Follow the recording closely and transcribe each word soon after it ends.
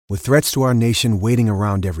With threats to our nation waiting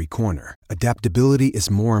around every corner, adaptability is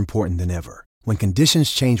more important than ever. When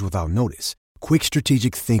conditions change without notice, quick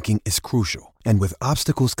strategic thinking is crucial. And with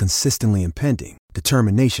obstacles consistently impending,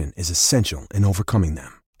 determination is essential in overcoming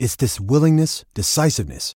them. It's this willingness,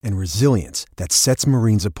 decisiveness, and resilience that sets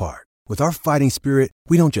Marines apart. With our fighting spirit,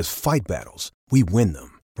 we don't just fight battles, we win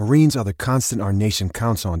them. Marines are the constant our nation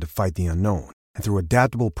counts on to fight the unknown. And through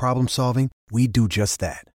adaptable problem solving, we do just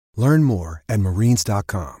that. Learn more at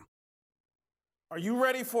marines.com. Are you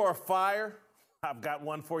ready for a fire? I've got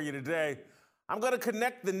one for you today. I'm going to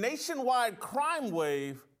connect the nationwide crime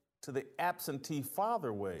wave to the absentee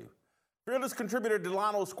father wave. Fearless contributor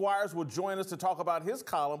Delano Squires will join us to talk about his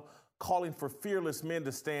column calling for fearless men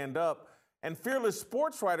to stand up. And fearless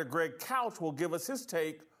sports writer Greg Couch will give us his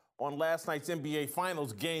take on last night's NBA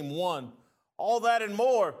Finals Game 1. All that and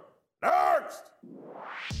more next!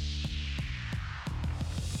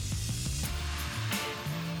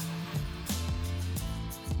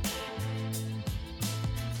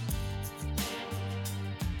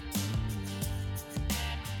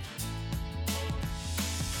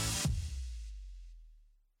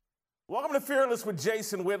 Welcome to Fearless with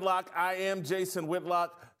Jason Whitlock. I am Jason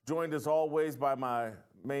Whitlock, joined as always by my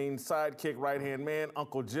main sidekick, right-hand man,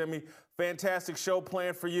 Uncle Jimmy. Fantastic show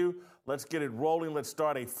planned for you. Let's get it rolling. Let's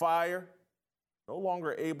start a fire. No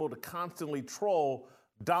longer able to constantly troll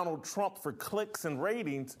Donald Trump for clicks and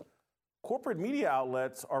ratings, corporate media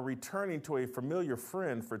outlets are returning to a familiar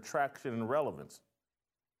friend for traction and relevance: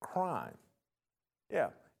 crime. Yeah,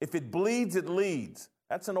 if it bleeds, it leads.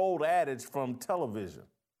 That's an old adage from television.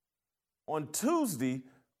 On Tuesday,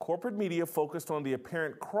 corporate media focused on the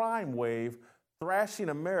apparent crime wave thrashing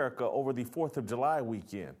America over the 4th of July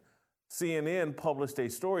weekend. CNN published a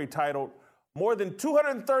story titled, "More than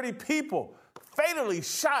 230 people fatally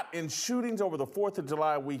shot in shootings over the 4th of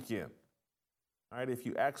July weekend." All right, if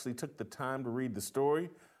you actually took the time to read the story,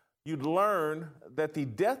 you'd learn that the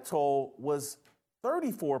death toll was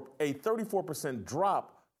a 34%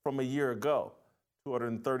 drop from a year ago.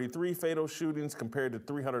 233 fatal shootings compared to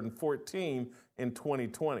 314 in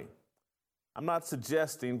 2020. I'm not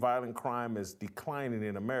suggesting violent crime is declining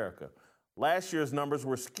in America. Last year's numbers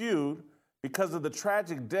were skewed because of the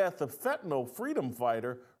tragic death of fentanyl freedom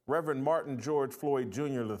fighter Reverend Martin George Floyd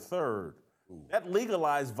Jr. III. That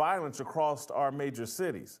legalized violence across our major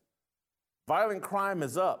cities. Violent crime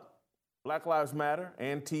is up. Black Lives Matter,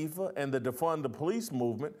 Antifa, and the Defund the Police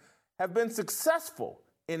movement have been successful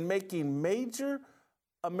in making major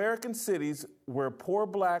American cities where poor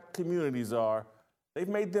black communities are, they've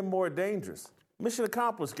made them more dangerous. Mission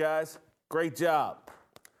accomplished, guys. Great job.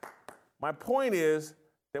 My point is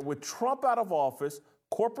that with Trump out of office,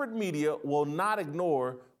 corporate media will not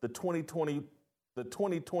ignore the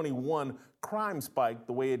 2021 crime spike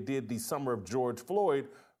the way it did the summer of George Floyd,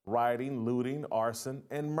 rioting, looting, arson,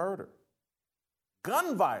 and murder.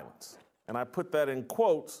 Gun violence, and I put that in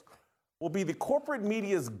quotes, will be the corporate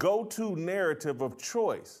media's go-to narrative of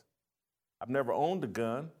choice. I've never owned a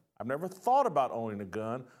gun. I've never thought about owning a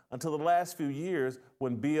gun until the last few years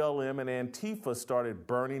when BLM and Antifa started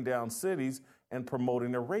burning down cities and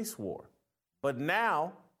promoting a race war. But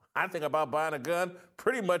now, I think about buying a gun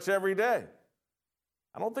pretty much every day.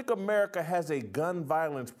 I don't think America has a gun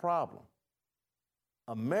violence problem.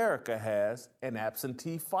 America has an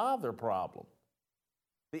absentee father problem.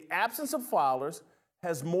 The absence of fathers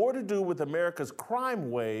has more to do with America's crime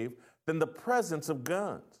wave than the presence of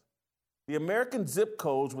guns. The American zip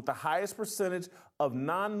codes with the highest percentage of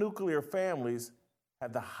non-nuclear families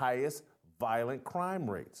have the highest violent crime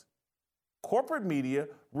rates. Corporate media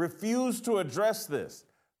refuse to address this.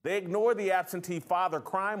 They ignore the absentee father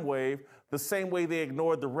crime wave the same way they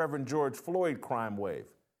ignored the Reverend George Floyd crime wave.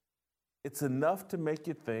 It's enough to make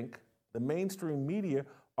you think the mainstream media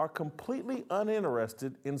are completely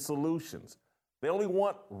uninterested in solutions. They only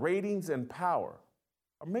want ratings and power.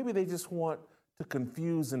 Or maybe they just want to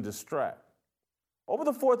confuse and distract. Over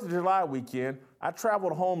the 4th of July weekend, I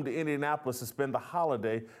traveled home to Indianapolis to spend the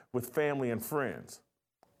holiday with family and friends.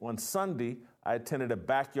 On Sunday, I attended a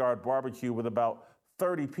backyard barbecue with about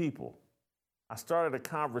 30 people. I started a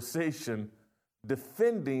conversation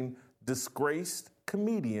defending disgraced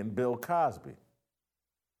comedian Bill Cosby.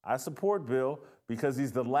 I support Bill because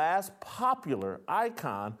he's the last popular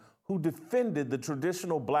icon who defended the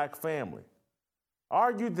traditional black family,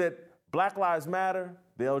 argued that Black Lives Matter,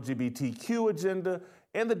 the LGBTQ agenda,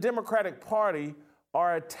 and the Democratic Party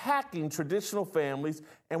are attacking traditional families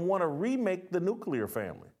and want to remake the nuclear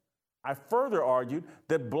family. I further argued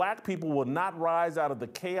that black people will not rise out of the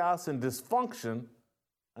chaos and dysfunction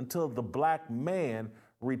until the black man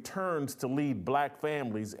returns to lead black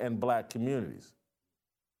families and black communities.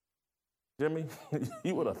 Jimmy,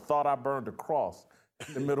 you would have thought I burned a cross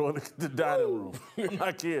in the middle of the dining room. I'm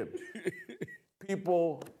not kidding.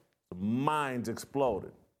 People's minds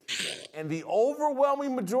exploded. And the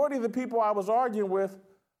overwhelming majority of the people I was arguing with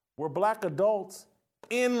were black adults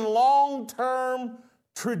in long-term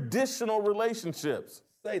traditional relationships.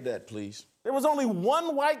 Say that, please. There was only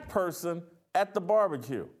one white person at the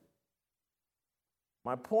barbecue.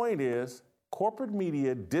 My point is, corporate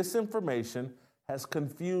media disinformation has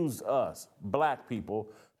confused us, black people,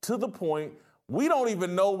 to the point we don't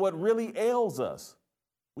even know what really ails us.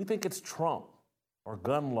 We think it's Trump or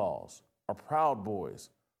gun laws or Proud Boys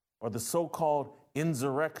or the so-called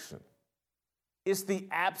insurrection. It's the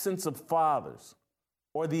absence of fathers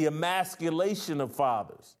or the emasculation of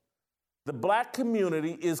fathers. The black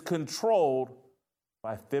community is controlled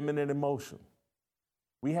by feminine emotion.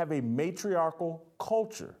 We have a matriarchal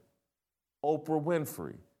culture. Oprah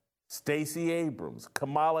Winfrey, Stacey Abrams,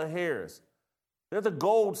 Kamala Harris, they're the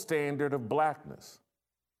gold standard of blackness.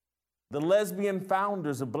 The lesbian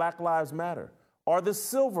founders of Black Lives Matter are the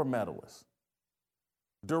silver medalists.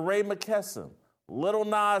 DeRay McKesson, Little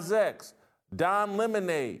Nas X, Don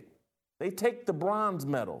Lemonade, they take the bronze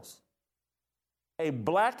medals. A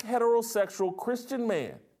black heterosexual Christian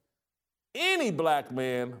man, any black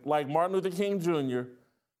man like Martin Luther King Jr.,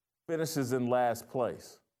 finishes in last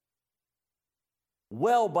place.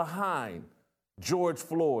 Well behind George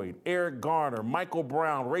Floyd, Eric Garner, Michael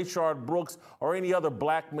Brown, Rayshard Brooks, or any other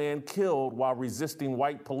black man killed while resisting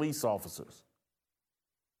white police officers.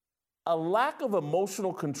 A lack of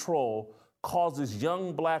emotional control causes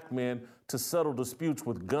young black men to settle disputes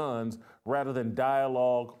with guns rather than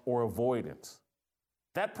dialogue or avoidance.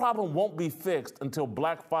 That problem won't be fixed until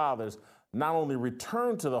black fathers not only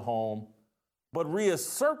return to the home, but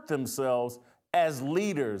reassert themselves as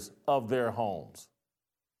leaders of their homes.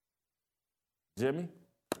 Jimmy,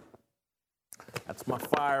 that's my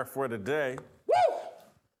fire for today. Woo!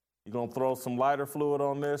 You gonna throw some lighter fluid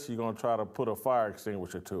on this? You gonna try to put a fire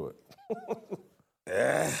extinguisher to it?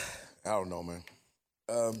 I don't know, man.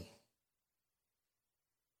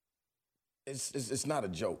 It's not a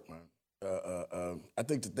joke, man. I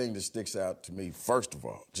think the thing that sticks out to me, first of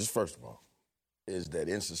all, is that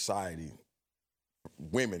in society,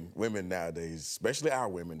 women nowadays, especially our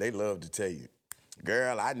women, they love to tell you,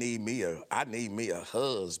 girl, I need me a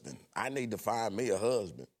husband. I need to find me a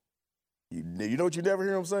husband. You know what you never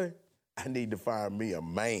hear them say? I need to find me a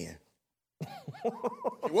man.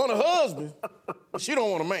 You want a husband, but she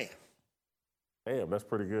don't want a man. Damn, that's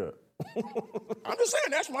pretty good. I'm just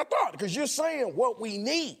saying, that's my thought, because you're saying what we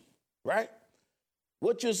need, right?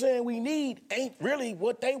 What you're saying we need ain't really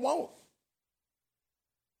what they want.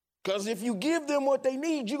 Because if you give them what they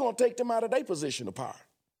need, you're going to take them out of their position of power.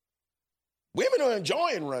 Women are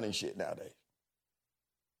enjoying running shit nowadays.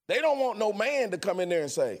 They don't want no man to come in there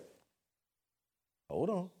and say, hold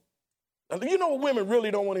on. You know what women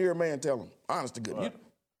really don't want to hear a man tell them? Honest to goodness.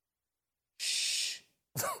 Shh.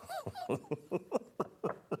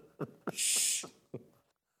 Shh.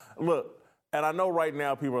 Look, and I know right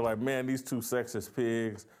now people are like, man, these two sexist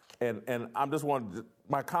pigs. And I'm just wanting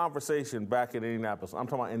my conversation back in Indianapolis, I'm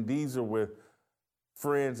talking about, and these are with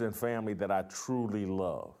friends and family that I truly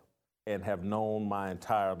love and have known my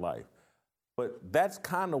entire life. But that's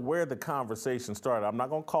kind of where the conversation started. I'm not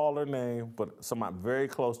going to call her name, but somebody very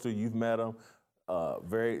close to, you've met them,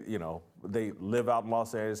 they live out in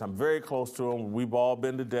Los Angeles. I'm very close to them. We've all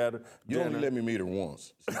been to dinner. You only let me meet her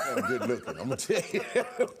once. She's kind of good looking, I'm going to tell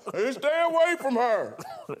you. Stay away from her.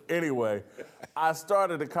 Anyway, I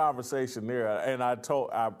started the conversation there, and I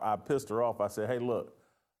pissed her off. I said, hey, look,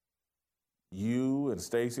 you and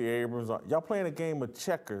Stacey Abrams, y'all playing a game of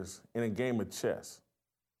checkers in a game of chess.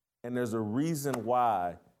 And there's a reason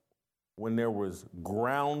why when there was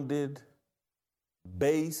grounded,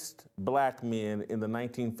 based black men in the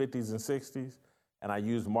 1950s and 60s, and I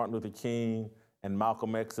used Martin Luther King and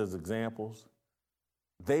Malcolm X as examples,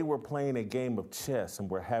 they were playing a game of chess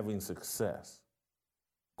and were having success.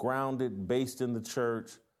 Grounded, based in the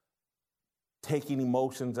church, taking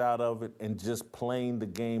emotions out of it and just playing the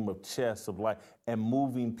game of chess of life and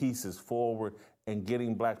moving pieces forward and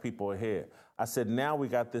getting black people ahead. I said, now we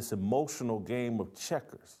got this emotional game of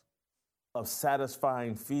checkers, of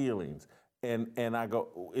satisfying feelings. And I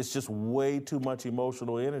go, it's just way too much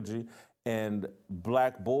emotional energy. And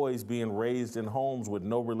black boys being raised in homes with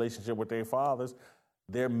no relationship with their fathers,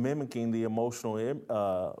 they're mimicking the emotional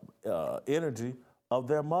energy of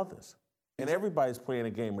their mothers. And everybody's playing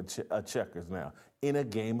a game of checkers now, in a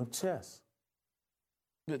game of chess.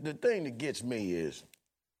 The thing that gets me is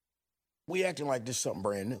we acting like this is something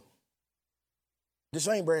brand new. This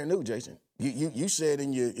ain't brand new, Jason. You said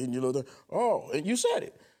in your little, and you said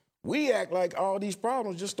it. We act like all these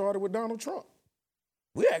problems just started with Donald Trump.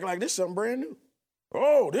 We act like this is something brand new.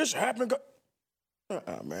 Oh, this happened.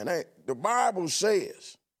 Man, the Bible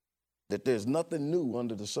says that there's nothing new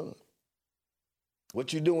under the sun.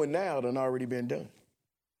 What you're doing now done already been done.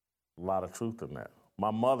 A lot of truth in that.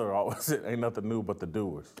 My mother always said, ain't nothing new but the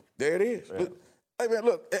doers. There it is. Yeah. Hey, man,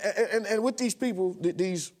 look, and with these people,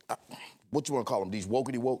 these, what you want to call them, these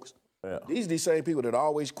wokey wokes, yeah. These same people that are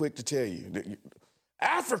always quick to tell you that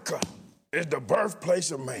Africa is the birthplace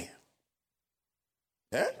of man.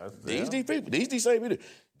 Yeah? These people, these same people.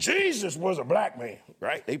 Jesus was a black man,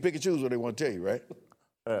 right? They pick and choose what they want to tell you, right?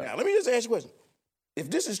 Yeah. Now, let me just ask you a question. If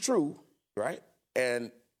this is true, right,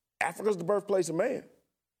 and Africa's the birthplace of man,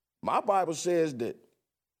 my Bible says that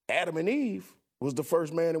Adam and Eve was the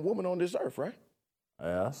first man and woman on this earth, right?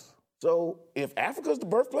 Yes. So if Africa's the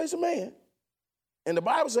birthplace of man, and the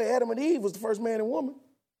Bible says Adam and Eve was the first man and woman,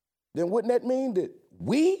 then wouldn't that mean that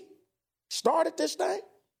we started this thing?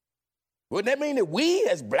 Wouldn't that mean that we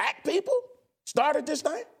as black people started this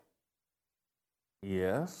thing?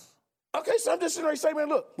 Yes. Okay, so I'm just sitting there saying, man,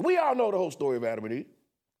 look, we all know the whole story of Adam and Eve.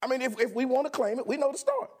 I mean, if we want to claim it, we know the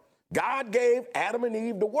story. God gave Adam and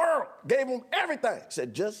Eve the world, gave them everything.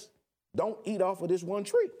 Said, just don't eat off of this one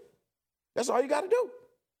tree. That's all you got to do.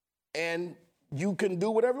 And you can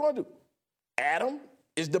do whatever you want to do. Adam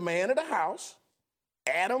is the man of the house.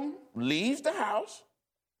 Adam leaves the house,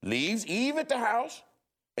 leaves Eve at the house.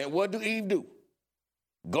 And what do Eve do?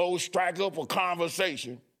 Go strike up a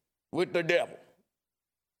conversation with the devil.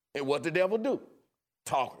 And what the devil do?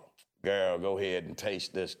 Talk. Girl, go ahead and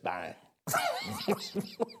taste this thing.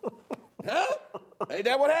 Huh? Ain't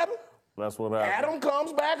that what happened? That's what happened. Adam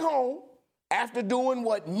comes back home after doing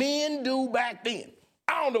what men do back then.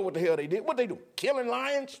 I don't know what the hell they did. What they do? Killing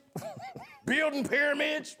lions? Building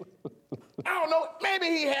pyramids? I don't know. Maybe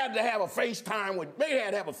he had to have a maybe he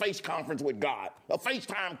had to have a face conference with God, a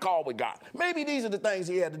FaceTime call with God. Maybe these are the things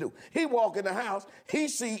he had to do. He walk in the house, he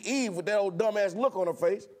see Eve with that old dumbass look on her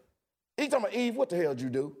face. He talking about, Eve, what the hell did you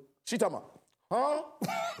do? She talking about, huh?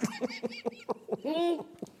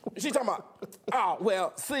 She talking about,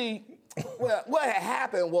 what had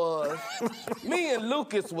happened was me and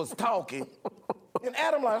Lucas was talking, and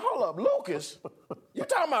Adam like, hold up, Lucas? You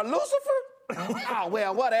talking about Lucifer?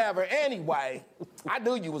 Whatever. Anyway, I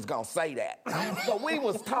knew you was going to say that. So we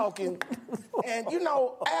was talking, and,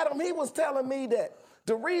 Adam, he was telling me that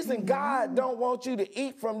the reason God don't want you to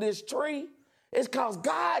eat from this tree is because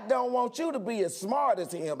God don't want you to be as smart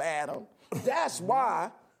as him, Adam. That's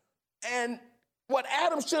why. And what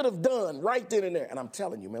Adam should have done right then and there, and I'm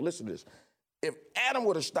telling you, man, listen to this. If Adam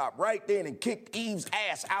would have stopped right then and kicked Eve's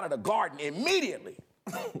ass out of the garden immediately,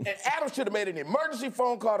 and Adam should have made an emergency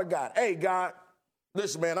phone call to God. Hey, God,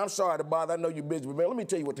 listen, man, I'm sorry to bother. I know you're busy, but, man, let me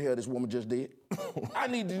tell you what the hell this woman just did. I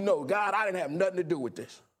need to know, God, I didn't have nothing to do with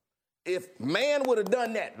this. If man would have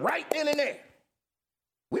done that right then and there,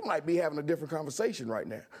 we might be having a different conversation right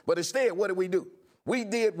now. But instead, what did we do? We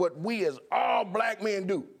did what we as all black men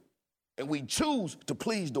do, and we choose to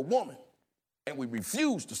please the woman, and we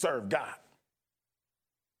refuse to serve God.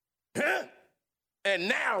 Huh? And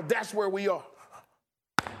now that's where we are.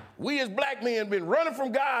 We as black men have been running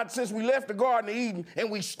from God since we left the Garden of Eden,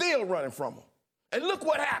 and we still running from him. And look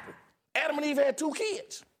what happened. Adam and Eve had 2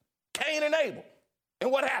 kids, Cain and Abel.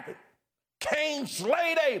 And what happened? Cain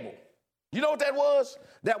slayed Abel. You know what that was?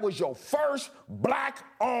 That was your first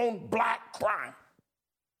black-on-black crime.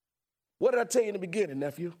 What did I tell you in the beginning,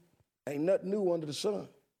 nephew? Ain't nothing new under the sun.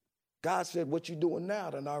 God said what you doing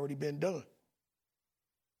now done already been done.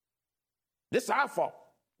 This is our fault.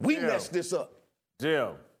 We messed this up. Jim,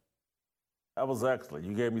 that was excellent.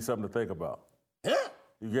 You gave me something to think about. Yeah.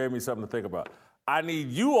 You gave me something to think about. I need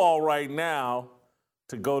you all right now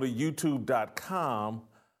to go to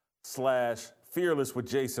youtube.com/Fearless with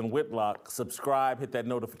Jason Whitlock. Subscribe, hit that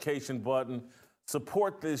notification button.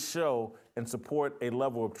 Support this show and support a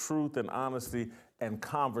level of truth and honesty and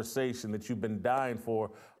conversation that you've been dying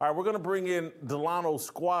for. All right, we're going to bring in Delano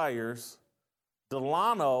Squires.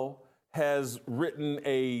 Delano has written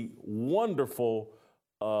a wonderful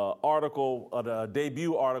article, a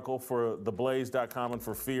debut article for theblaze.com and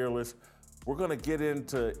for Fearless. We're going to get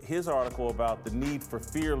into his article about the need for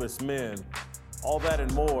fearless men. All that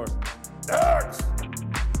and more. Next!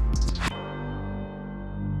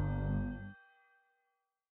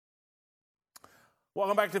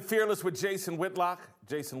 Welcome back to Fearless with Jason Whitlock.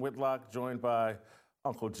 Jason Whitlock, joined by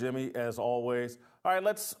Uncle Jimmy, as always. All right,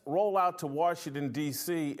 let's roll out to Washington,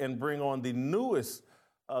 D.C., and bring on the newest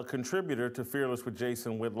contributor to Fearless with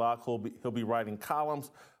Jason Whitlock. He'll be writing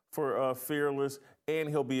columns for Fearless, and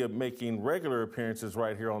he'll be making regular appearances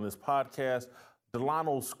right here on this podcast.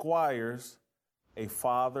 Delano Squires, a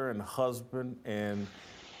father and husband and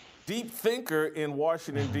deep thinker in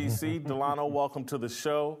Washington, D.C. Delano, welcome to the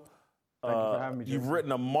show. Thank you for having me, Jason. You've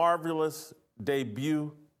written a marvelous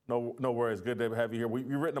debut. No worries. Good to have you here.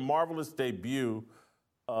 You've written a marvelous debut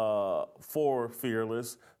for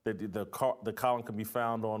Fearless. The column can be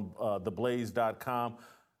found on theblaze.com.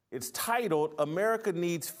 It's titled, America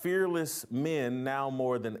Needs Fearless Men Now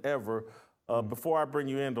More Than Ever. Before I bring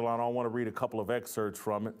you in, Delano, I want to read a couple of excerpts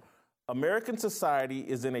from it. American society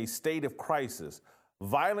is in a state of crisis.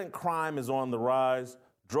 Violent crime is on the rise.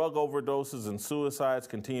 Drug overdoses and suicides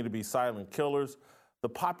continue to be silent killers. The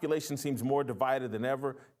population seems more divided than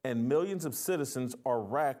ever, and millions of citizens are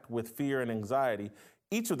racked with fear and anxiety.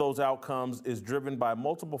 Each of those outcomes is driven by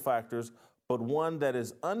multiple factors, but one that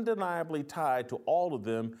is undeniably tied to all of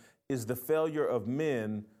them is the failure of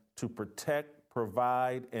men to protect,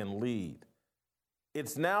 provide, and lead.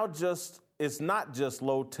 It's not just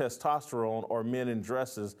low testosterone or men in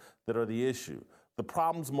dresses that are the issue. The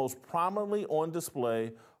problems most prominently on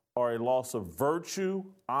display are a loss of virtue,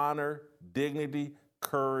 honor, dignity,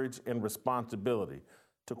 courage, and responsibility.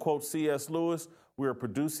 To quote C.S. Lewis, we are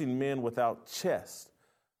producing men without chest.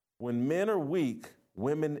 When men are weak,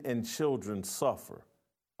 women and children suffer.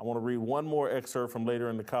 I want to read one more excerpt from later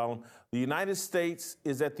in the column. The United States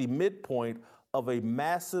is at the midpoint of a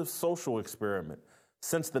massive social experiment.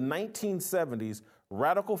 Since the 1970s,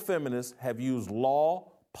 radical feminists have used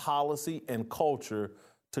law, policy, and culture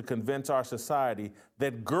to convince our society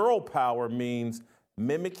that girl power means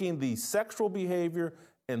mimicking the sexual behavior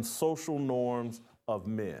and social norms of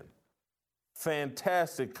men.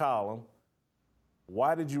 Fantastic column.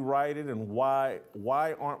 Why did you write it, and why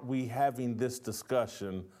aren't we having this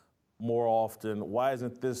discussion more often? Why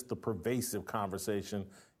isn't this the pervasive conversation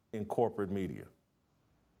in corporate media?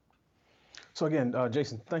 So again,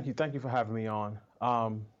 Jason, thank you for having me on.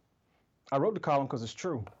 I wrote the column because it's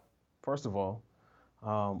true, first of all,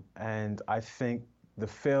 and I think the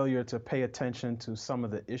failure to pay attention to some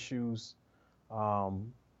of the issues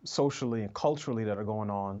socially and culturally that are going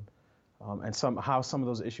on, and how some of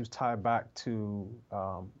those issues tie back to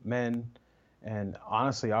men, and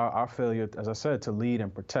honestly, our failure, as I said, to lead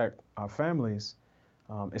and protect our families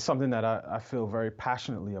is something that I feel very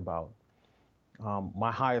passionately about.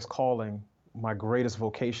 My highest calling, my greatest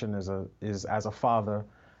vocation is as a father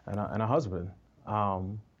and a husband,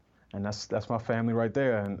 and that's my family right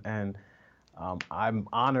there, and I'm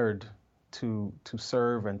honored to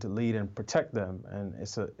serve and to lead and protect them, and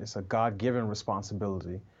it's a God-given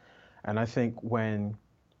responsibility. And I think when,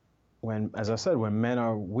 as I said, when men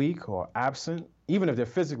are weak or absent, even if they're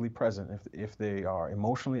physically present, if they are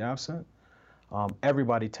emotionally absent,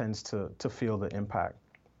 everybody tends to feel the impact.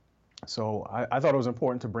 So I thought it was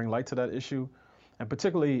important to bring light to that issue, and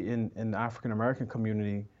particularly in the African American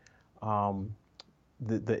community,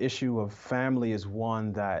 the issue of family is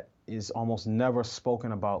one that is almost never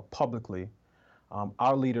spoken about publicly.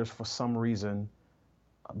 Our leaders, for some reason,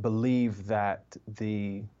 believe that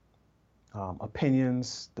the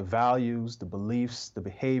opinions, the values, the beliefs, the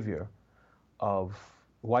behavior of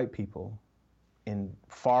white people in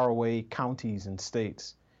faraway counties and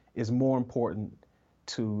states is more important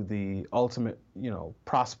to the ultimate,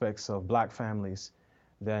 prospects of black families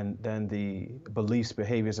than the beliefs,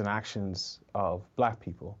 behaviors, and actions of black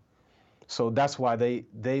people. So that's why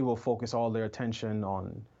they will focus all their attention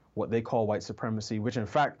on what they call white supremacy, which in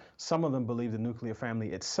fact, some of them believe the nuclear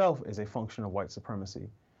family itself is a function of white supremacy.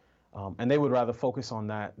 And they would rather focus on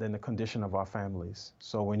that than the condition of our families.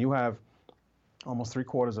 So when you have almost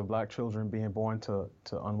 3/4 of black children being born to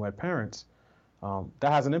unwed parents,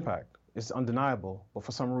 that has an impact. It's undeniable, but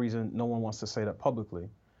for some reason, no one wants to say that publicly.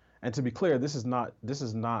 And to be clear, this is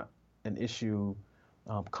not an issue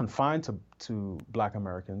confined to black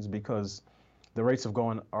Americans, because the rates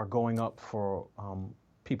are going up for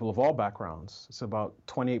people of all backgrounds. It's about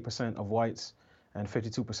 28% of whites and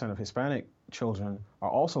 52% of Hispanic children are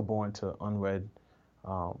also born to unwed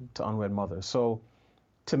mothers. So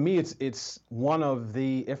to me, it's one of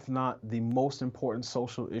the, if not the most important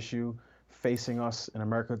social issue facing us in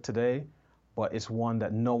America today, but it's one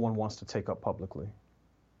that no one wants to take up publicly.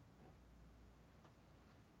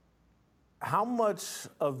 How much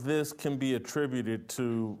of this can be attributed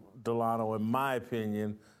to, Delano, in my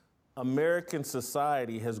opinion, American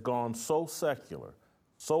society has gone so secular,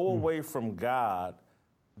 so away from God,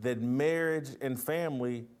 that marriage and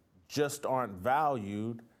family just aren't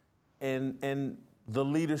valued, and the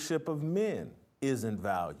leadership of men isn't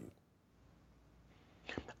valued?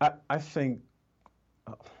 I think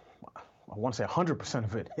I want to say 100%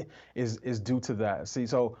 of it is due to that. See,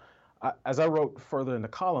 so as I wrote further in the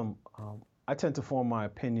column, I tend to form my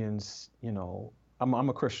opinions. I'm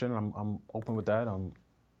a Christian. I'm open with that.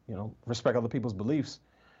 Respect other people's beliefs,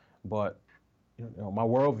 but my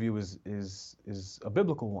worldview is a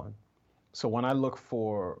biblical one. So when I look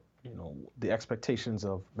for the expectations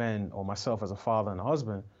of men or myself as a father and a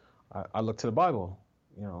husband, I look to the Bible.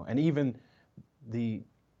 And even the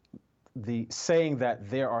saying that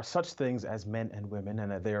there are such things as men and women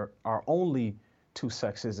and that there are only two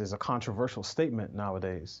sexes is a controversial statement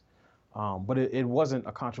nowadays. But it wasn't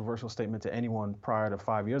a controversial statement to anyone prior to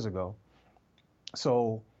 5 years ago.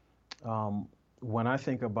 So when I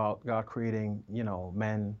think about God creating,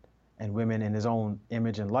 men and women in his own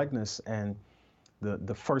image and likeness, and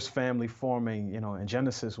the first family forming, in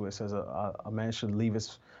Genesis, where it says a man should leave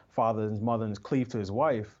his father and his mother and cleave to his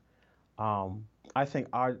wife, I think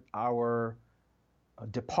our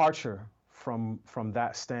departure from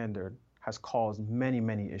that standard has caused many,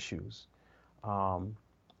 many issues.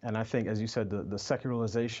 And I think, as you said, the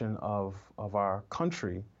secularization of our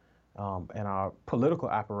country and our political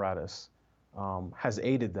apparatus has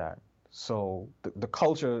aided that. So the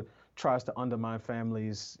culture tries to undermine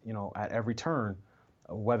families, at every turn,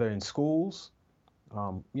 whether in schools.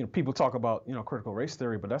 People talk about, critical race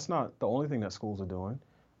theory, but that's not the only thing that schools are doing.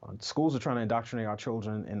 Schools are trying to indoctrinate our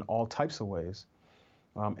children in all types of ways.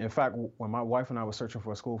 In fact, when my wife and I were searching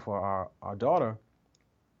for a school for our daughter,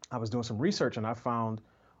 I was doing some research and I found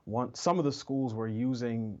some of the schools were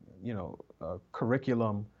using, a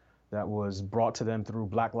curriculum that was brought to them through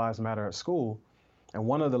Black Lives Matter at school. And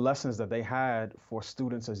one of the lessons that they had for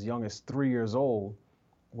students as young as 3 years old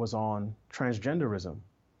was on transgenderism.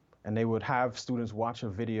 And they would have students watch a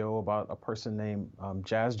video about a person named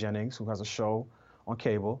Jazz Jennings, who has a show on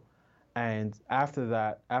cable. And after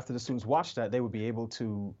the students watched that, they would be able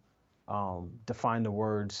to define the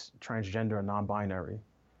words transgender and non-binary.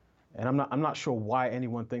 And I'm not sure why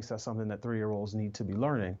anyone thinks that's something that 3-year-olds need to be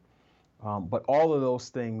learning. But all of those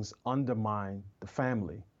things undermine the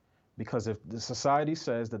family, because if the society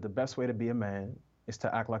says that the best way to be a man is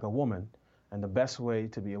to act like a woman, and the best way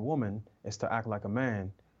to be a woman is to act like a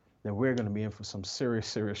man, then we're going to be in for some serious,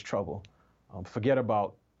 serious trouble. Forget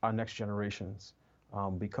about our next generations,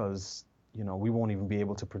 because we won't even be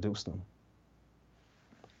able to produce them.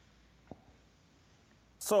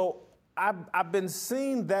 So I've been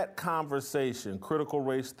seeing that conversation, critical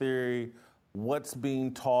race theory, what's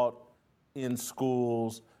being taught in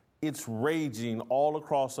schools. It's raging all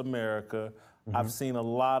across America. Mm-hmm. I've seen a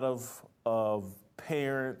lot of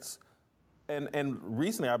parents, and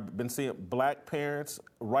recently I've been seeing Black parents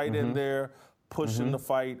right in there pushing the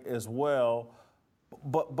fight as well.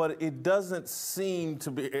 But it doesn't seem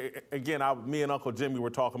to be, again, me and Uncle Jimmy were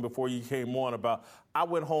talking before you came on about, I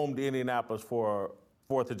went home to Indianapolis for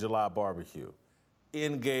 4th of July barbecue,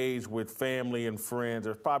 engaged with family and friends.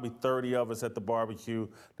 There's probably 30 of us at the barbecue.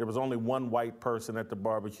 There was only one white person at the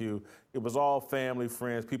barbecue. It was all family,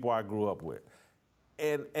 friends, people I grew up with.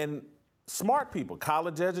 And smart people,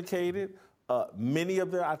 college educated, many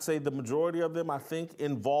of them, I'd say the majority of them, I think,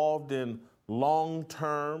 involved in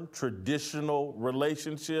long-term, traditional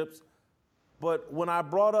relationships. But when I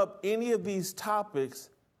brought up any of these topics,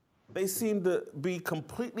 they seemed to be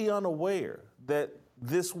completely unaware that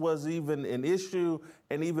this was even an issue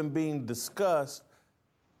and even being discussed.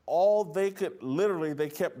 All they could, literally, they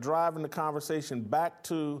kept driving the conversation back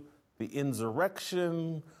to the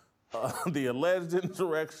insurrection, the alleged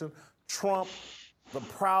insurrection, Trump, the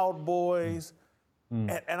Proud Boys.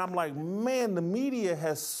 And I'm like, man, the media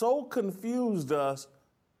has so confused us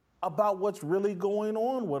about what's really going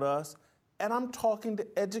on with us. And I'm talking to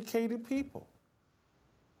educated people.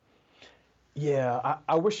 Yeah,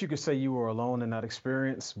 I wish you could say you were alone in that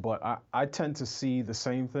experience, but I tend to see the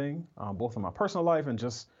same thing, both in my personal life and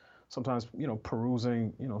just sometimes,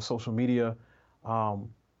 perusing, social media. And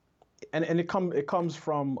it comes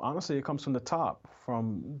from, honestly, it comes from the top,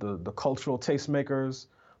 from the cultural tastemakers,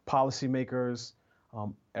 policymakers.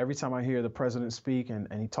 Every time I hear the president speak and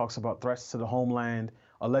he talks about threats to the homeland,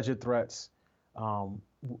 alleged threats,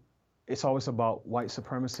 it's always about white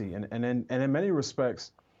supremacy. And in many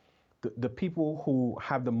respects, the people who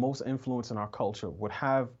have the most influence in our culture would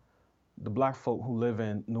have the Black folk who live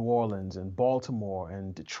in New Orleans and Baltimore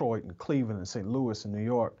and Detroit and Cleveland and St. Louis and New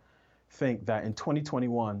York think that in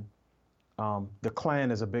 2021, the Klan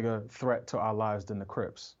is a bigger threat to our lives than the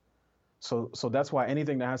Crips. So that's why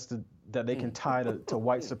anything that they can tie to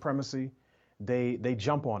white supremacy, they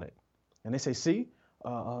jump on it, and they say, see,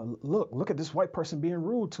 look at this white person being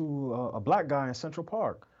rude to a Black guy in Central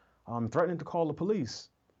Park, threatening to call the police,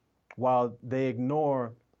 while they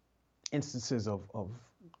ignore instances of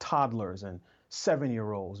toddlers and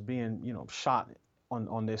 7-year-olds being, shot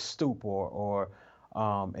on their stoop or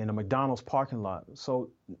in a McDonald's parking lot. So,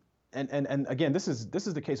 and again, this is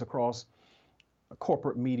the case across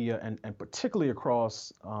corporate media and particularly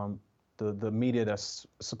across the media that's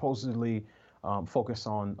supposedly focused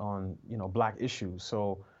on black issues.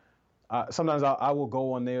 So sometimes I will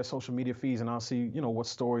go on their social media feeds and I'll see what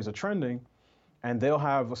stories are trending, and they'll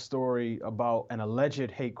have a story about an alleged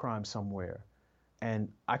hate crime somewhere, and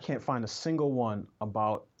I can't find a single one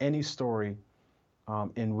about any story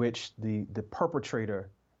in which the perpetrator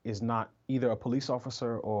is not either a police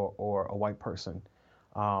officer or a white person.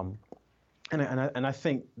 And I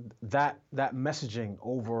think that messaging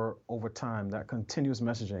over time, that continuous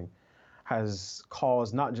messaging, has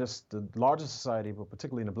caused not just the larger society, but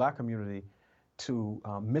particularly in the black community, to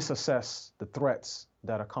misassess the threats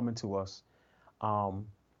that are coming to us, and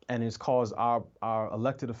it's caused our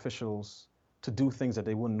elected officials to do things that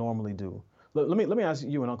they wouldn't normally do. Let me ask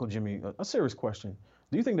you and Uncle Jimmy a serious question.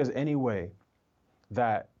 Do you think there's any way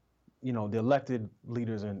that the elected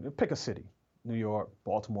leaders in, pick a city, New York,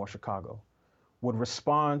 Baltimore, Chicago, would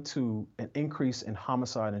respond to an increase in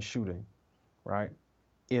homicide and shooting, right?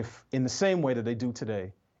 If in the same way that they do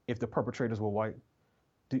today, if the perpetrators were white?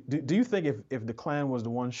 Do you think if the Klan was the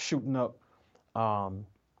one shooting up,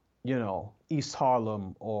 East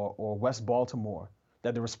Harlem or West Baltimore,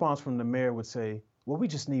 that the response from the mayor would say, well, we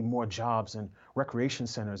just need more jobs and recreation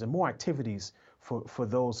centers and more activities for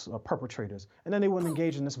those perpetrators, and then they wouldn't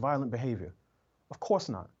engage in this violent behavior? Of course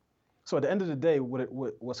not. So at the end of the day,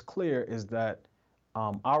 what's clear is that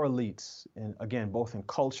our elites, and again, both in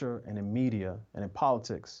culture and in media and in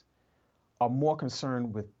politics, are more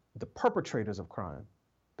concerned with the perpetrators of crime,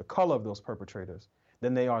 the color of those perpetrators,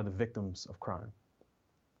 than they are the victims of crime.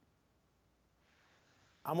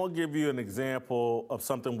 I'm going to give you an example of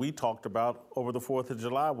something we talked about over the 4th of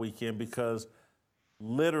July weekend, because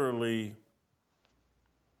literally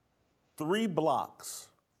 3 blocks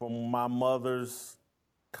from my mother's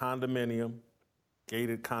condominium,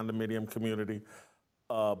 gated condominium community,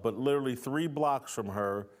 but literally 3 blocks from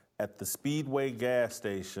her at the Speedway gas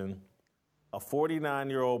station, a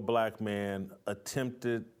 49-year-old black man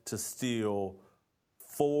attempted to steal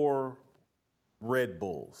 4 Red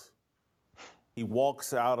Bulls. He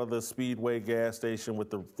walks out of the Speedway gas station with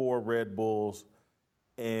the 4 Red Bulls,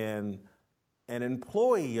 and an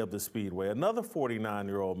employee of the Speedway, another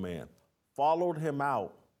 49-year-old man, followed him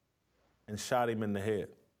out and shot him in the head.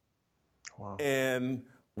 Wow. And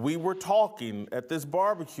we were talking at this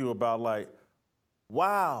barbecue about, like,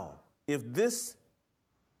 wow, if this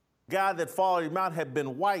guy that followed him out had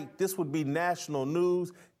been white, this would be national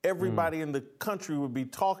news. Everybody in the country would be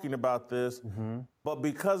talking about this. Mm-hmm. But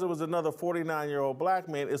because it was another 49-year-old black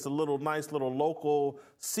man, it's a nice little local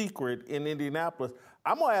secret in Indianapolis.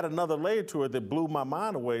 I'm going to add another layer to it that blew my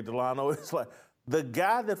mind away, Delano. It's like, the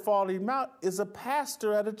guy that followed him out is a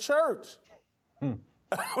pastor at a church.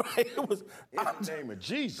 It was, in the name of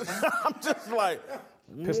Jesus. I'm just like,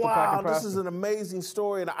 wow, this is an amazing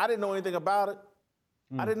story. And I didn't know anything about it.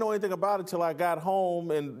 I didn't know anything about it till I got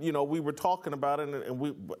home, and we were talking about it,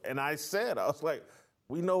 and I said, I was like,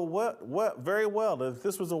 we know what very well that if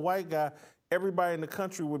this was a white guy, everybody in the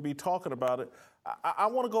country would be talking about it. I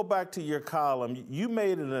want to go back to your column. You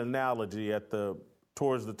made an analogy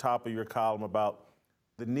towards the top of your column about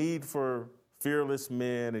the need for fearless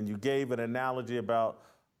men, and you gave an analogy about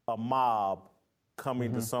a mob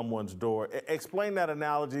coming to someone's door. Explain that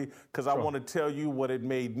analogy, because I want to tell you what it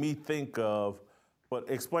made me think of. But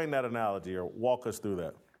explain that analogy, or walk us through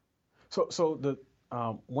that. So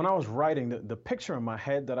when I was writing, the picture in my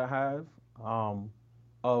head that I have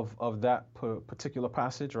of that particular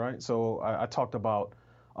passage, right? So I talked about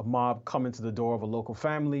a mob coming to the door of a local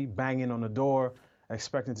family, banging on the door,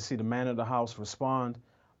 expecting to see the man of the house respond.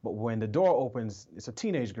 But when the door opens, it's a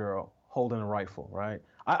teenage girl holding a rifle, right?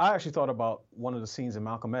 I actually thought about one of the scenes in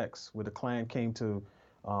Malcolm X where the Klan came to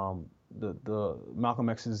the Malcolm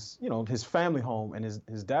X's, his family home, and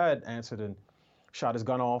his dad answered and shot his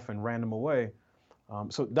gun off and ran him away.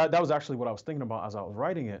 So that was actually what I was thinking about as I was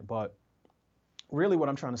writing it. But really what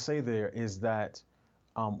I'm trying to say there is that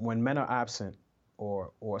when men are absent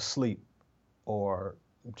or asleep or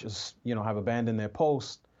just, have abandoned their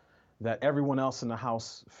post, that everyone else in the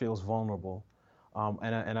house feels vulnerable.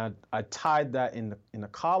 And I tied that in the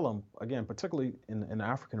column, again, particularly in the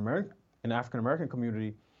African American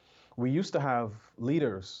community. We used to have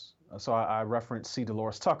leaders. So I referenced C.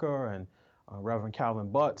 Dolores Tucker and Reverend Calvin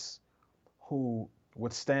Butts, who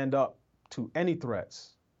would stand up to any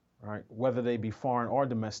threats, right, whether they be foreign or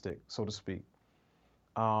domestic, so to speak.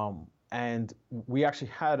 And we actually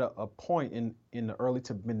had a point in the early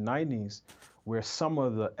to mid 90s where some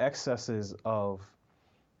of the excesses of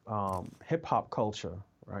hip hop culture,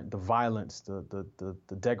 right, the violence, the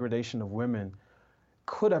degradation of women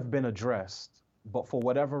could have been addressed, but for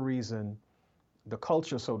whatever reason, the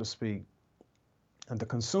culture, so to speak, and the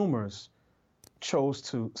consumers chose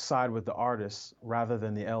to side with the artists rather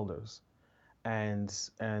than the elders. And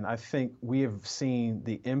I think we have seen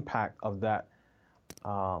the impact of that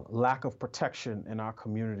lack of protection in our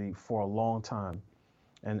community for a long time.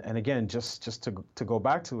 And again, just to go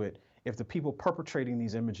back to it, if the people perpetrating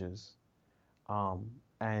these images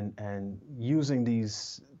and using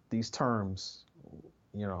these terms,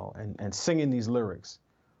 you know, and singing these lyrics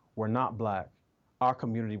were not black, our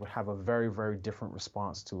community would have a very, very different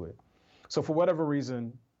response to it. So for whatever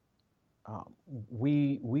reason,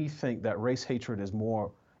 we think that race hatred is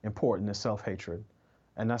more important than self-hatred.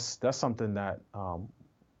 And that's something that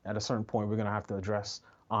at a certain point we're going to have to address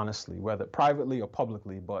honestly, whether privately or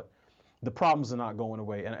publicly. But the problems are not going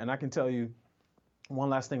away. And I can tell you one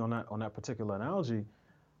last thing on that particular analogy.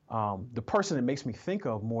 The person it makes me think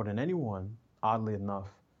of more than anyone, oddly enough,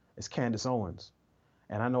 is Candace Owens.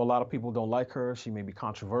 And I know a lot of people don't like her. She may be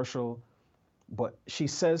controversial, but she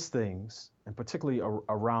says things, and particularly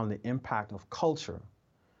around the impact of culture,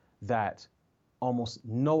 that almost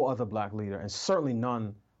no other black leader, and certainly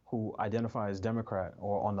none who identify as Democrat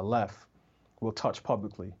or on the left, will touch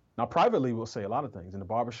publicly. Now, privately, we'll say a lot of things in the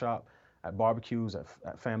barbershop, at barbecues,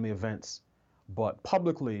 at family events, but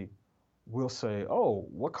publicly, we'll say, oh,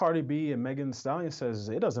 what Cardi B and Megan Thee Stallion says,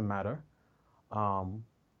 it doesn't matter.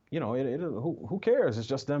 You know, who cares? It's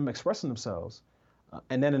just them expressing themselves.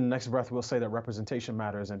 And then in the next breath, we'll say that representation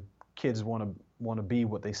matters and kids want to be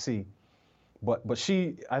what they see. But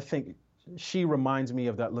I think she reminds me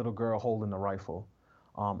of that little girl holding the rifle.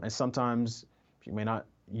 And sometimes she may not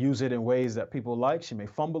use it in ways that people like. She may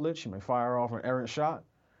fumble it. She may fire off an errant shot.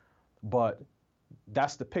 But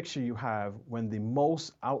that's the picture you have when the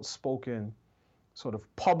most outspoken sort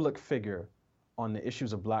of public figure on the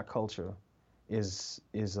issues of black culture is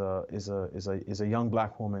a young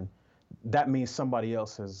black woman. That means somebody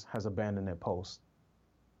else has abandoned their post.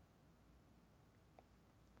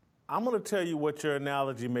 I'm going to tell you what your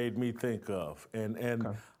analogy made me think of, and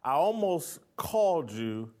Okay. I almost called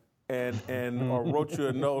you and or wrote you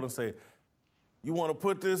a note and say, you want to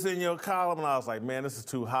put this in your column? And I was like, man, this is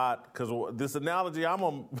too hot, because this analogy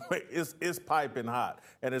is piping hot,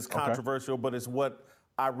 and it's controversial, but it's what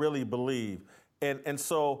I really believe. And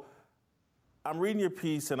so I'm reading your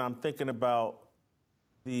piece, and I'm thinking about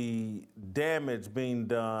the damage being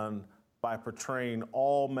done by portraying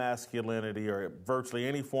all masculinity or virtually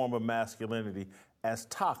any form of masculinity as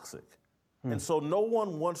toxic. And so no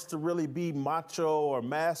one wants to really be macho or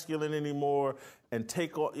masculine anymore and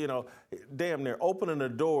take on, you know, damn near opening the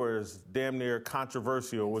door is damn near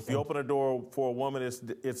controversial. If you open a door for a woman,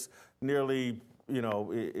 it's nearly, you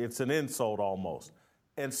know, it's an insult almost.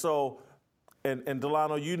 And so, and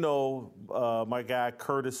Delano, you know, my guy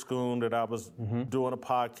Curtis Schoon that I was doing a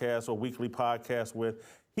podcast or weekly podcast with,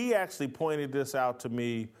 he actually pointed this out to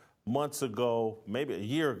me months ago, maybe a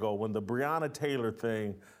year ago, when the Breonna Taylor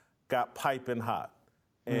thing got piping hot.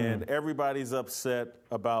 And everybody's upset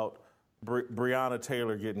about Breonna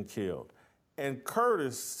Taylor getting killed. And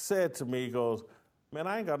Curtis said to me, he goes, man,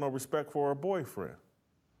 I ain't got no respect for her boyfriend.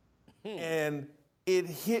 And it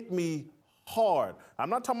hit me hard. I'm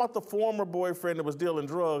not talking about the former boyfriend that was dealing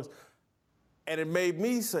drugs. And it made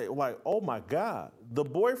me say, like, oh my God, the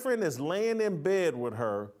boyfriend is laying in bed with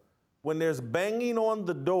her when there's banging on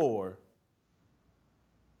the door.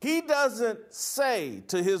 He doesn't say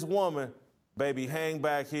to his woman, baby, hang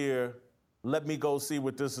back here, let me go see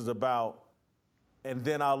what this is about, and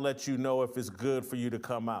then I'll let you know if it's good for you to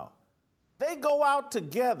come out. They go out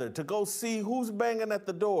together to go see who's banging at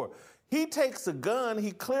the door. He takes a gun.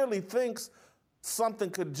 He clearly thinks something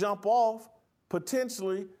could jump off,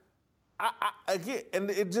 potentially. Again, and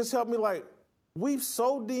it just helped me, like, we've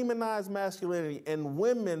so demonized masculinity, and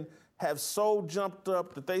women have so jumped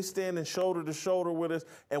up that they standing shoulder to shoulder with us,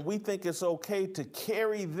 and we think it's okay to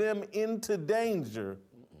carry them into danger.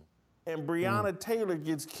 And Breonna Taylor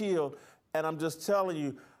gets killed, and I'm just telling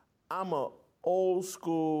you, I'm a old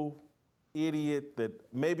school idiot that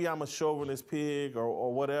maybe I'm a chauvinist pig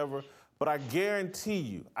or whatever, but I guarantee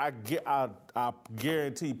you, I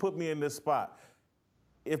guarantee, put me in this spot.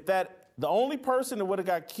 If the only person that would have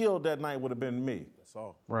got killed that night would have been me. That's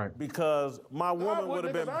all. Right. Because my woman would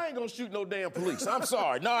have been. I ain't gonna shoot no damn police. I'm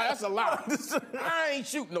sorry. No, that's a lie. I ain't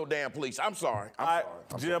shooting no damn police. I'm sorry.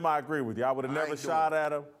 Jim, I agree with you. I would have never shot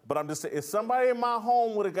at him. But I'm just saying, if somebody in my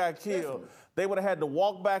home would have got killed, They would have had to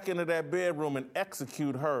walk back into that bedroom and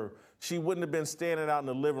execute her. She wouldn't have been standing out in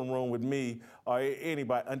the living room with me or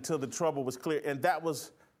anybody until the trouble was clear. And that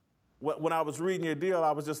was, when I was reading your deal,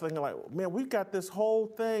 I was just thinking like, man, we've got this whole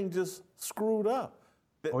thing just screwed up.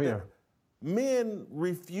 Men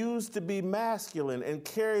refuse to be masculine and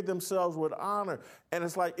carry themselves with honor. And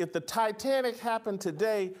it's like, if the Titanic happened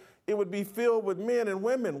today, it would be filled with men, and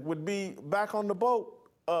women would be back on the boat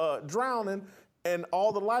drowning, and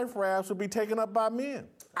all the life rafts would be taken up by men.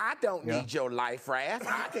 I don't need your life raft.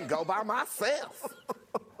 I can go by myself.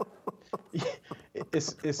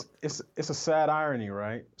 It's a sad irony,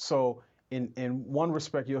 right? So in one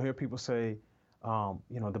respect, you'll hear people say,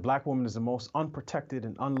 the black woman is the most unprotected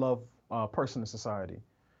and unloved person in society.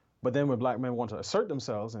 But then when black men want to assert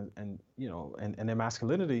themselves and their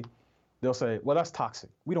masculinity, they'll say, well, that's toxic.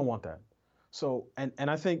 We don't want that. So, and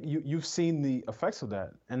I think you've seen the effects of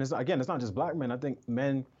that. And it's not just black men. I think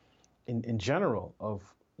men in general of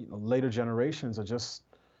later generations are just,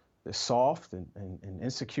 they're soft and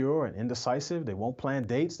insecure and indecisive. They won't plan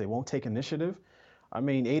dates. They won't take initiative. I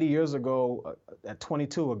mean, 80 years ago, at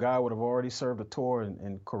 22, a guy would have already served a tour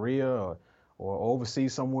in Korea or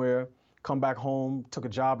overseas somewhere, come back home, took a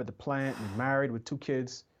job at the plant, and married with 2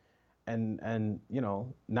 kids. And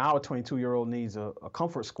now a 22-year-old needs a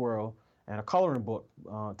comfort squirrel and a coloring book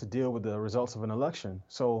to deal with the results of an election.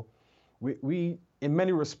 So we in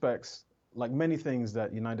many respects, like many things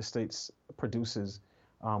that the United States produces,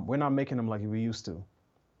 we're not making them like we used to.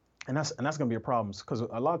 And that's going to be a problem, because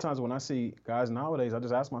a lot of times when I see guys nowadays, I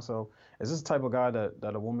just ask myself, is this the type of guy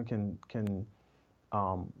that a woman can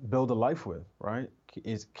build a life with, right?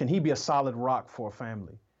 Can he be a solid rock for a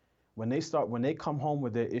family? When they come home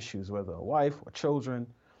with their issues, whether a wife or children,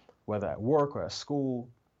 whether at work or at school,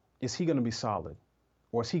 is he going to be solid?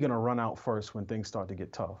 Or is he going to run out first when things start to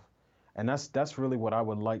get tough? And that's really what I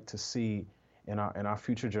would like to see in our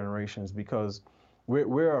future generations, because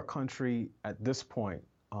we're a country at this point,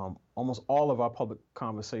 almost all of our public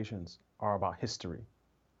conversations are about history,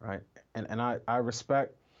 right? And I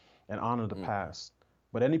respect and honor the past.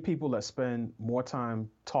 But any people that spend more time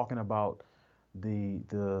talking about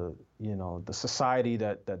the society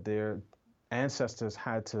that their ancestors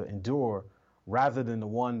had to endure rather than the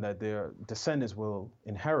one that their descendants will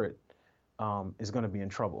inherit is going to be in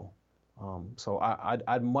trouble. So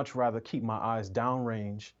I'd much rather keep my eyes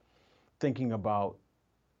downrange, thinking about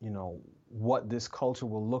what this culture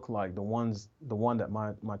will look like, the one that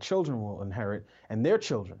my children will inherit and their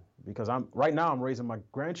children, because right now I'm raising my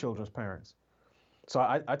grandchildren's parents. So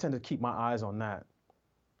I tend to keep my eyes on that.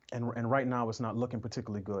 And right now it's not looking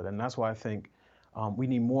particularly good. And that's why I think we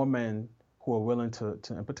need more men who are willing to,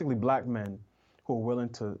 and particularly black men, who are willing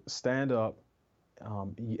to stand up.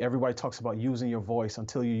 Everybody talks about using your voice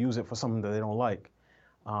until you use it for something that they don't like.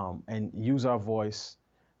 And use our voice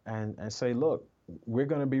and say, look, we're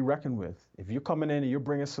going to be reckoned with. If you're coming in and you're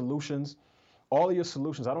bringing solutions, all of your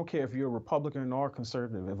solutions, I don't care if you're a Republican or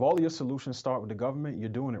conservative, if all of your solutions start with the government, you're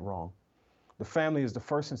doing it wrong. The family is the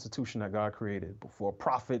first institution that God created. Before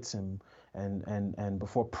prophets and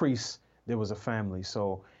before priests, there was a family.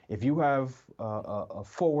 So if you have a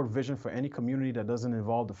forward vision for any community that doesn't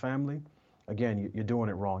involve the family, again, you're doing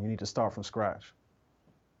it wrong. You need to start from scratch.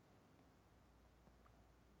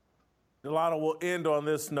 Delano, we'll end on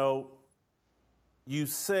this note. You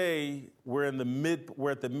say we're at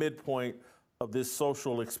the midpoint of this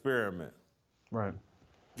social experiment. Right.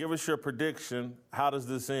 Give us your prediction. How does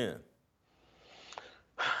this end?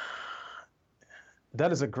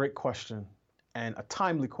 That is a great question and a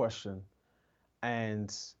timely question.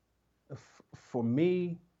 And for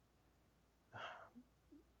me,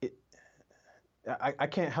 I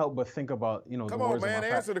can't help but think about, the Come words on, man,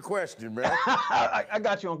 answer the question, man. I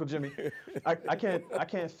got you, Uncle Jimmy. I can't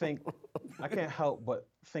help but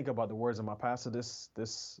think about the words of my pastor this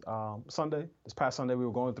past Sunday. We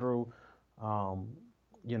were going through, one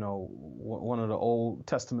of the Old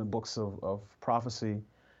Testament books of prophecy,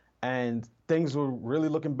 and things were really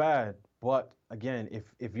looking bad. But again,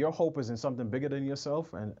 if your hope is in something bigger than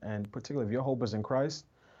yourself, and particularly if your hope is in Christ,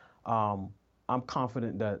 I'm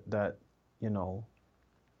confident that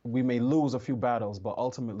we may lose a few battles, but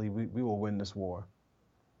ultimately we will win this war.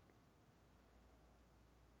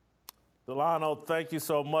 Delano, thank you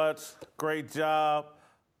so much. Great job.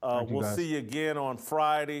 We'll see you again on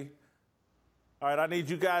Friday. All right, I need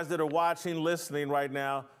you guys that are watching, listening right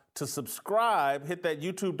now to subscribe. Hit that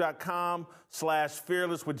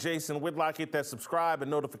youtube.com/fearless with Jason Whitlock. Hit that subscribe and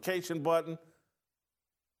notification button.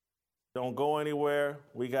 Don't go anywhere.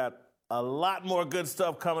 We got a lot more good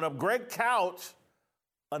stuff coming up. Greg Couch,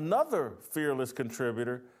 another Fearless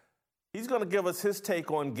contributor, He's going to give us his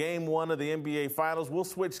take on Game 1 of the NBA Finals. We'll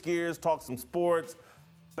switch gears, talk some sports,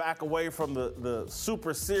 back away from the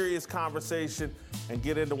super serious conversation, and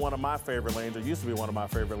get into one of my favorite lanes, or used to be one of my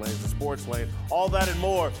favorite lanes, the sports lane. All that and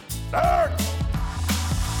more. Nerds!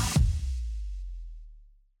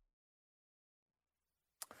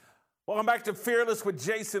 Welcome back to Fearless with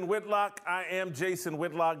Jason Whitlock. I am Jason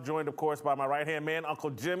Whitlock, joined, of course, by my right-hand man, Uncle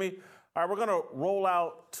Jimmy. All right, we're going to roll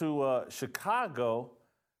out to Chicago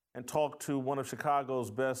and talk to one of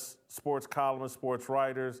Chicago's best sports columnists, sports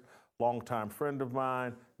writers, longtime friend of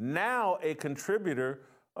mine, now a contributor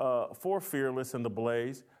for Fearless and the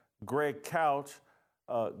Blaze, Greg Couch.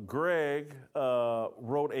 Greg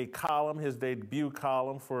wrote a column, his debut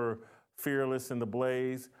column for Fearless and the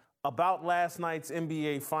Blaze, about last night's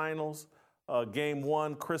NBA Finals. Game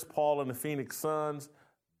 1, Chris Paul and the Phoenix Suns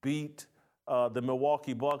beat the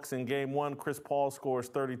Milwaukee Bucks in Game 1. Chris Paul scores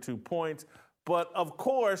 32 points. But, of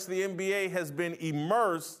course, the NBA has been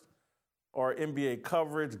immersed, or NBA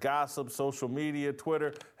coverage, gossip, social media,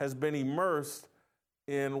 Twitter, has been immersed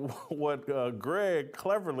in what Greg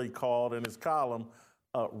cleverly called in his column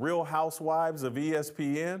Real Housewives of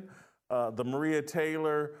ESPN, the Maria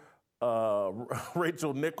Taylor,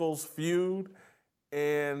 Rachel Nichols feud.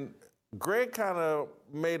 And Greg kind of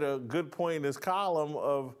made a good point in his column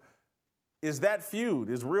of, is that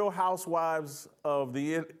feud, is Real Housewives of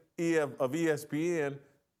ESPN,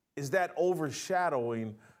 is that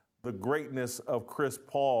overshadowing the greatness of Chris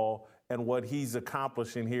Paul and what he's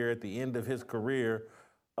accomplishing here at the end of his career?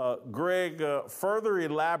 Greg, further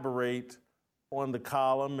elaborate on the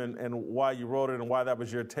column and why you wrote it and why that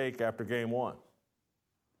was your take after Game 1.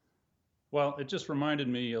 Well, it just reminded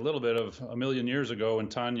me a little bit of a million years ago when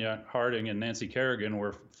Tanya Harding and Nancy Kerrigan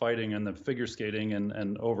were fighting in the figure skating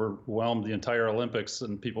and overwhelmed the entire Olympics,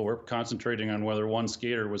 and people were concentrating on whether one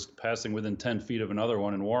skater was passing within 10 feet of another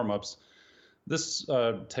one in warm-ups. This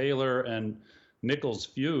Taylor and Nichols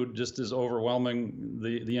feud just is overwhelming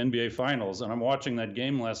the NBA Finals. And I'm watching that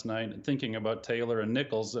game last night and thinking about Taylor and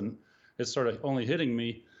Nichols, and it's sort of only hitting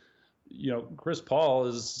me. You know, Chris Paul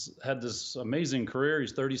has had this amazing career.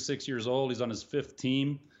 He's 36 years old. He's on his 5th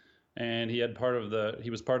team, and he was part of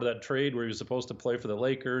that trade where he was supposed to play for the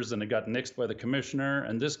Lakers, and it got nixed by the commissioner.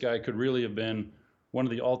 And this guy could really have been one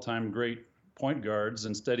of the all-time great point guards.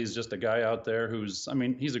 Instead, he's just a guy out there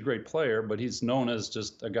he's a great player, but he's known as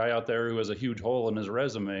just a guy out there who has a huge hole in his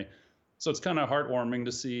resume. So it's kind of heartwarming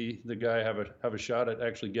to see the guy have a shot at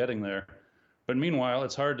actually getting there. But meanwhile,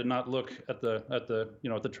 it's hard to not look at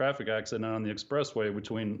the traffic accident on the expressway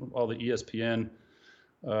between all the ESPN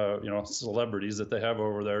celebrities that they have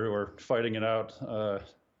over there who are fighting it out,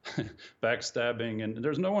 backstabbing, and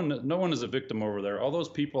there's no one is a victim over there. All those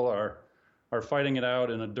people are fighting it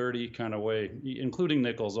out in a dirty kind of way, including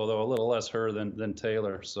Nichols, although a little less her than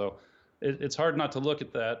Taylor. So it's hard not to look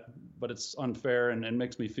at that, but it's unfair and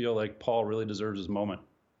makes me feel like Paul really deserves his moment.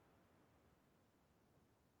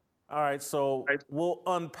 All right, so we'll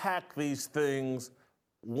unpack these things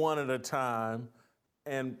one at a time,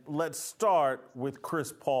 and let's start with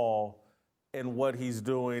Chris Paul and what he's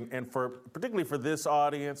doing. And particularly for this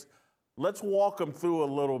audience, let's walk them through a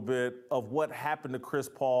little bit of what happened to Chris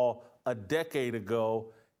Paul a decade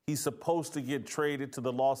ago. He's supposed to get traded to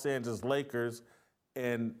the Los Angeles Lakers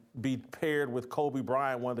and be paired with Kobe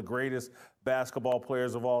Bryant, one of the greatest basketball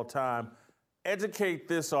players of all time. Educate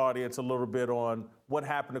this audience a little bit on what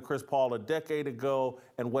happened to Chris Paul a decade ago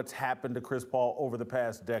and what's happened to Chris Paul over the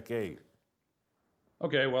past decade.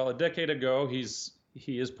 Okay, well, a decade ago, he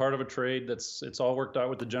is part of a trade it's all worked out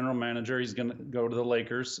with the general manager. He's going to go to the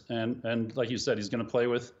Lakers, and like you said, he's going to play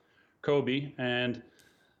with Kobe, and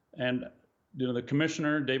the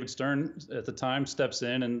commissioner, David Stern, at the time steps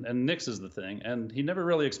in and nixes the thing, and he never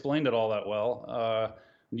really explained it all that well.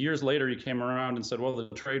 Years later, he came around and said, well, the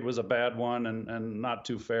trade was a bad one and not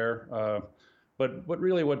too fair. But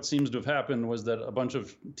what seems to have happened was that a bunch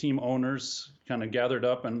of team owners kind of gathered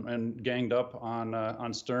up and ganged up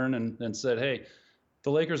on Stern and said, hey, the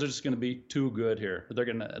Lakers are just going to be too good here.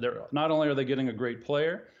 They're not only are they getting a great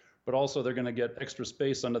player, but also they're going to get extra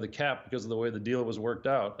space under the cap because of the way the deal was worked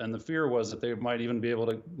out. And the fear was that they might even be able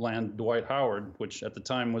to land Dwight Howard, which at the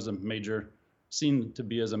time was seemed to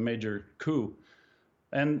be as a major coup.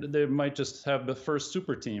 And they might just have the first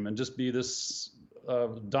super team and just be this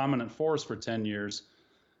dominant force for 10 years.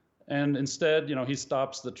 And instead, he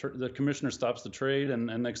stops the commissioner stops the trade, and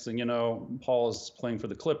next thing you know, Paul is playing for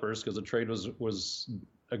the Clippers because the trade was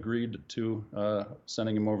agreed to,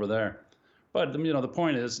 sending him over there. But the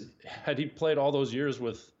point is, had he played all those years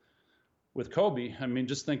with Kobe,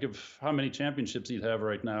 just think of how many championships he'd have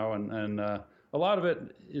right now, and a lot of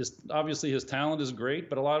it is obviously his talent is great,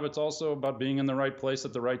 but a lot of it's also about being in the right place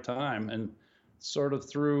at the right time. And sort of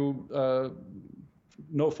through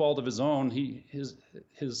no fault of his own, he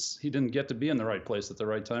didn't get to be in the right place at the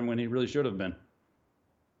right time when he really should have been.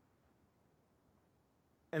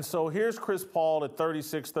 And so here's Chris Paul at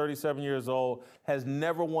 36, 37 years old, has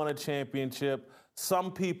never won a championship.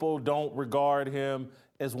 Some people don't regard him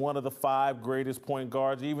as one of the 5 greatest point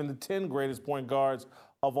guards, even the 10 greatest point guards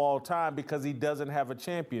of all time, because he doesn't have a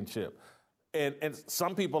championship. And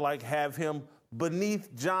some people have him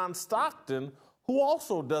beneath John Stockton, who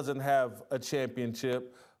also doesn't have a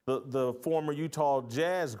championship, the former Utah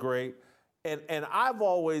Jazz great. And I've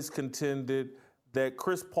always contended that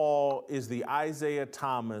Chris Paul is the Isaiah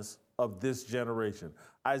Thomas of this generation.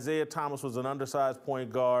 Isaiah Thomas was an undersized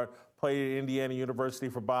point guard, played at Indiana University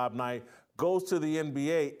for Bob Knight, goes to the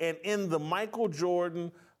NBA, and in the Michael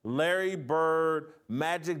Jordan, Larry Bird,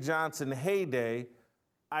 Magic Johnson heyday,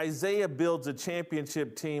 Isaiah builds a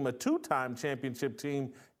championship team, a 2-time championship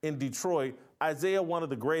team in Detroit. Isaiah, one of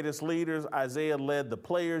the greatest leaders. Isaiah led the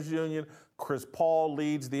Players Union. Chris Paul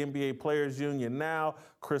leads the NBA Players Union now.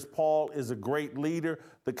 Chris Paul is a great leader,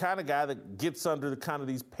 the kind of guy that gets under the kind of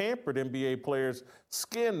these pampered NBA players'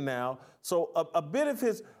 skin now. So a bit of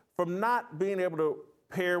his, from not being able to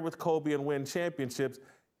pair with Kobe and win championships,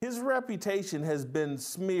 his reputation has been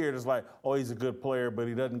smeared as oh, he's a good player, but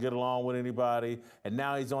he doesn't get along with anybody. And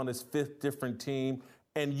now he's on his 5th different team.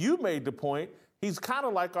 And you made the point, he's kind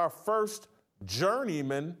of like our first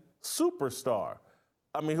journeyman superstar.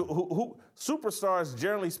 I mean, who superstars,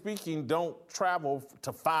 generally speaking, don't travel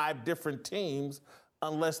to 5 different teams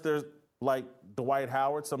unless there's like Dwight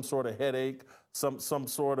Howard, some sort of headache, some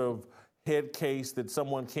sort of head case that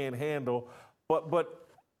someone can't handle. But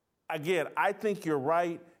again, I think you're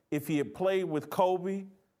right. If he had played with Kobe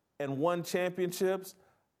and won championships,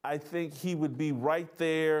 I think he would be right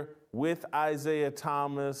there with Isaiah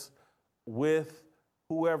Thomas, with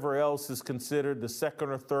whoever else is considered the 2nd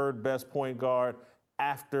or 3rd best point guard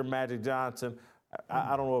after Magic Johnson.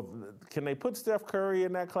 I don't know can they put Steph Curry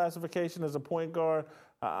in that classification as a point guard?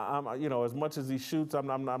 As much as he shoots,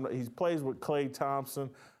 he plays with Klay Thompson.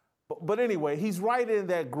 But anyway, he's right in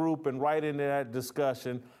that group and right in that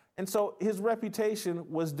discussion. And so his reputation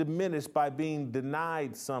was diminished by being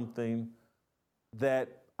denied something that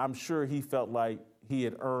I'm sure he felt like he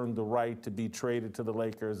had earned the right to be traded to the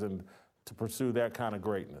Lakers and to pursue that kind of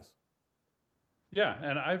greatness. Yeah,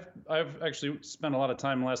 and I've actually spent a lot of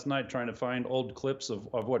time last night trying to find old clips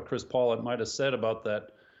of what Chris Paul might have said about that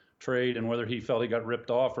trade and whether he felt he got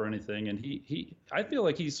ripped off or anything. And I feel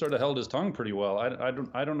like he sort of held his tongue pretty well. I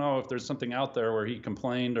don't know if there's something out there where he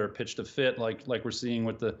complained or pitched a fit like we're seeing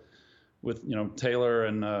with Taylor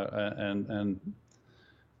and the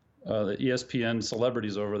ESPN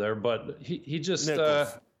celebrities over there. But he just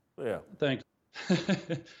thanks.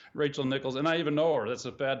 Rachel Nichols, and I even know her. That's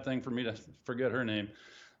a bad thing for me to forget her name.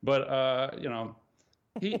 But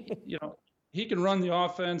he can run the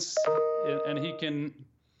offense, and he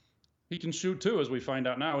can shoot too, as we find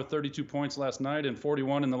out now, with 32 points last night and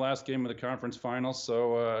 41 in the last game of the conference finals.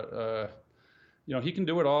 So he can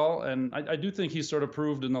do it all, and I do think he's sort of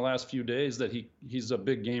proved in the last few days that he's a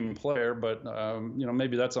big game player. But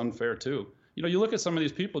maybe that's unfair too. You look at some of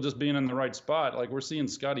these people just being in the right spot. Like we're seeing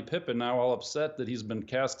Scottie Pippen now all upset that he's been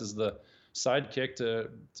cast as the sidekick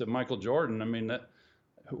to Michael Jordan. I mean,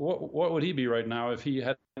 what would he be right now if he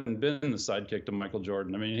hadn't been the sidekick to Michael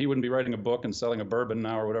Jordan? I mean, he wouldn't be writing a book and selling a bourbon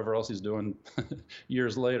now or whatever else he's doing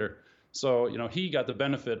years later. So, he got the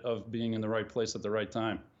benefit of being in the right place at the right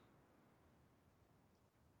time.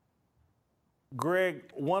 Greg,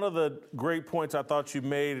 one of the great points I thought you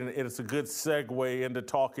made, and it's a good segue into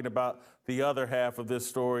talking about the other half of this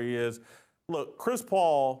story is, look, Chris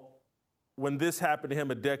Paul, when this happened to him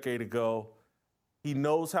a decade ago, he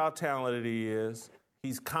knows how talented he is,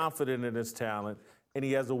 he's confident in his talent, and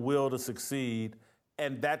he has a will to succeed,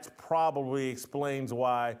 and that probably explains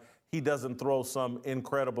why he doesn't throw some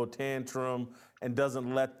incredible tantrum and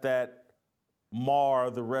doesn't let that mar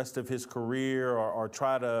the rest of his career or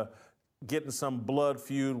try to get in some blood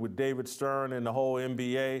feud with David Stern and the whole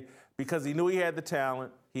NBA, because he knew he had the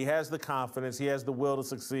talent, he has the confidence, he has the will to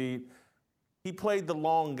succeed. He played the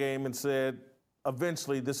long game and said,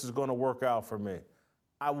 eventually this is going to work out for me.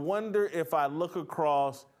 I wonder if I look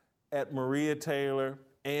across at Maria Taylor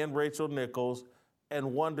and Rachel Nichols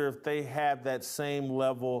and wonder if they have that same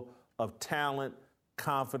level of talent,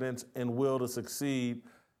 confidence, and will to succeed.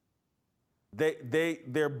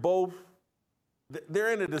 They're both.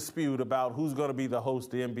 They're in a dispute about who's going to be the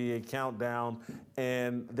host of the NBA Countdown,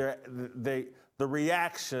 and the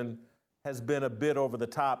reaction has been a bit over the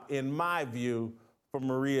top, in my view, from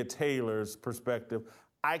Maria Taylor's perspective.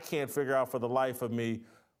 I can't figure out for the life of me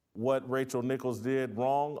what Rachel Nichols did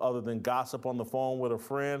wrong other than gossip on the phone with a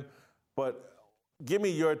friend. But give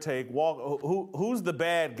me your take. Who's the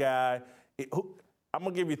bad guy? I'm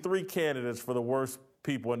going to give you 3 candidates for the worst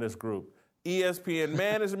people in this group. ESPN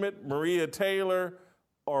management, Maria Taylor,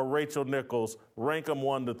 or Rachel Nichols. Rank them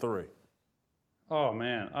 1 to 3. Oh,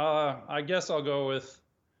 man. I guess I'll go with,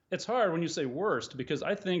 it's hard when you say worst, because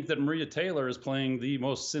I think that Maria Taylor is playing the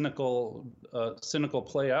most cynical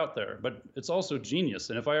play out there. But it's also genius.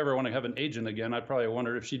 And if I ever want to have an agent again, I'd probably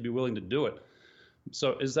wonder if she'd be willing to do it.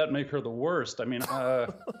 So does that make her the worst? I mean, I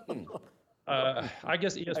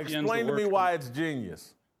guess ESPN's Explain to me why it's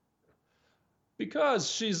genius. Because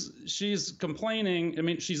she's complaining. I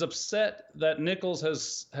mean, she's upset that Nichols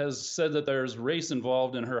has said that there's race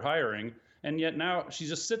involved in her hiring, and yet now she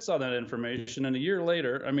just sits on that information. And a year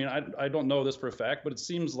later, I mean, I don't know this for a fact, but it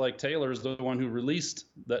seems like Taylor is the one who released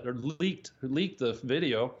that, or leaked the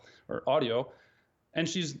video or audio, and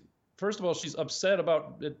first of all, she's upset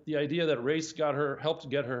about the idea that race helped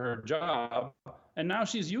get her job, and now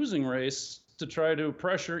she's using race to try to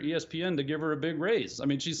pressure ESPN to give her a big raise. I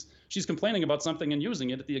mean, she's complaining about something and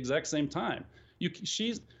using it at the exact same time.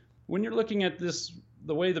 When you're looking at this,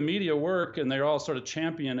 the way the media work, and they all sort of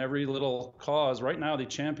champion every little cause. Right now, they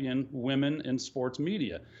champion women in sports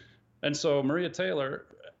media, and so Maria Taylor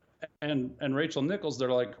and Rachel Nichols,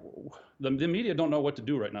 they're like, the media don't know what to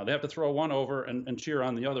do right now. They have to throw one over and cheer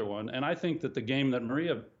on the other one. And I think that the game that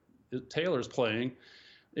Maria Taylor's playing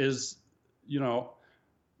is,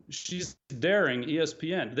 she's daring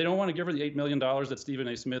ESPN. They don't want to give her the $8 million that Stephen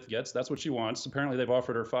A. Smith gets. That's what she wants. Apparently, they've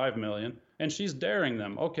offered her $5 million, and she's daring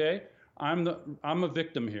them. Okay, I'm a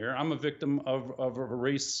victim here. I'm a victim of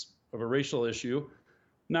a racial issue.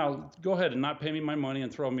 Now, go ahead and not pay me my money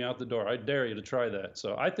and throw me out the door. I dare you to try that.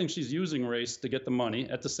 So I think she's using race to get the money,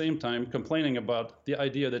 at the same time complaining about the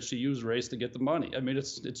idea that she used race to get the money. I mean,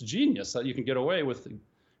 it's genius that you can get away with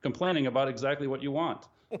complaining about exactly what you want.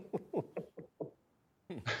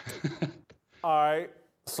 All right.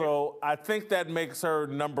 So I think that makes her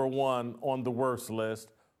number 1 on the worst list.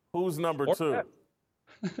 Who's number 2?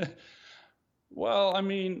 Well, I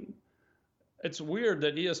mean, it's weird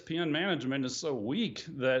that ESPN management is so weak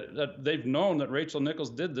that they've known that Rachel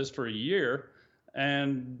Nichols did this for a year,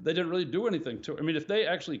 and they didn't really do anything to her. I mean, if they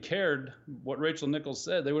actually cared what Rachel Nichols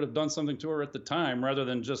said, they would have done something to her at the time, rather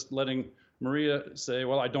than just letting Maria say,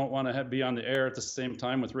 well, I don't want to be on the air at the same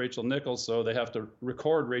time with Rachel Nichols, so they have to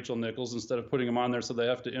record Rachel Nichols instead of putting them on there so they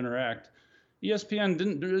have to interact. ESPN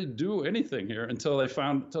didn't really do anything here until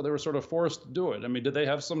they were sort of forced to do it. I mean, did they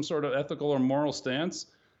have some sort of ethical or moral stance?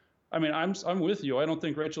 I mean, I'm with you. I don't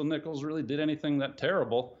think Rachel Nichols really did anything that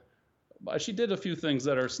terrible. She did a few things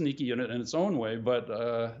that are sneaky in its own way. But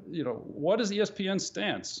what is ESPN's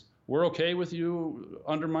stance? We're okay with you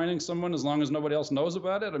undermining someone as long as nobody else knows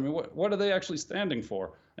about it. I mean, what are they actually standing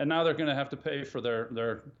for? And now they're going to have to pay for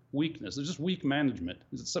their weakness. It's just weak management.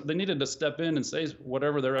 They needed to step in and say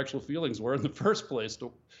whatever their actual feelings were in the first place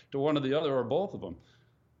to one or the other or both of them.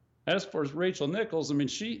 As for Rachel Nichols, I mean,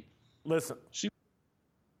 she.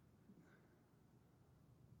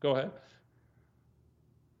 Go ahead.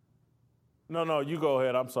 No, you go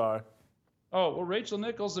ahead. I'm sorry. Oh, well, Rachel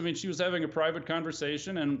Nichols, I mean, she was having a private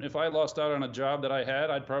conversation, and if I lost out on a job that I had,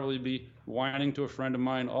 I'd probably be whining to a friend of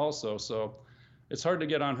mine also. So it's hard to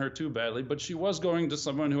get on her too badly, but she was going to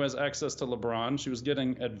someone who has access to LeBron. She was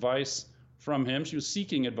getting advice from him. She was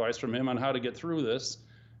seeking advice from him on how to get through this.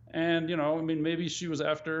 And, I mean, maybe she was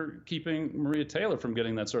after keeping Maria Taylor from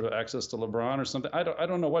getting that sort of access to LeBron or something. I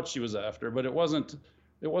don't know what she was after, but it wasn't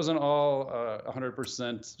all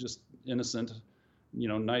 100% just innocent,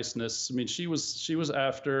 niceness. I mean, she was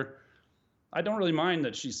after. I don't really mind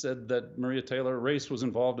that she said that Maria Taylor race was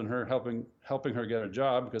involved in her helping her get a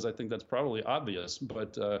job, because I think that's probably obvious.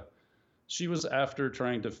 But she was after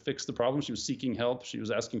trying to fix the problem. She was seeking help. She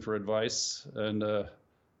was asking for advice. And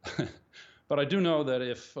but I do know that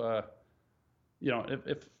if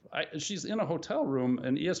she's in a hotel room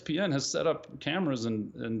and ESPN has set up cameras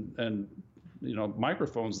and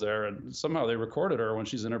microphones there, and somehow they recorded her when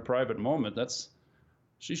she's in her private moment,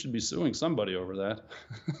 she should be suing somebody over that.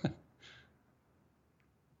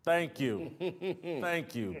 Thank you.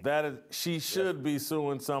 Thank you. She should be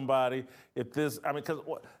suing somebody because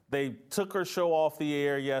they took her show off the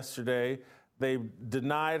air yesterday. They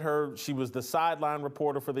denied her. She was the sideline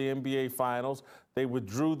reporter for the NBA Finals. They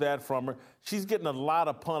withdrew that from her. She's getting a lot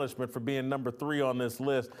of punishment for being number 3 on this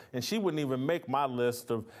list, and she wouldn't even make my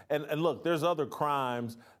list of. And look, there's other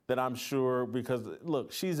crimes that I'm sure, because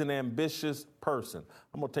look, she's an ambitious person.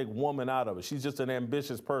 I'm gonna take woman out of it. She's just an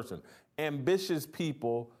ambitious person. Ambitious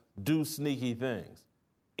people do sneaky things.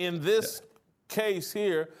 In this case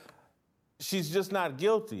here, she's just not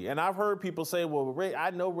guilty. And I've heard people say, well,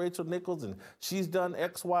 I know Rachel Nichols and she's done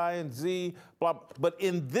X, Y, and Z, blah. But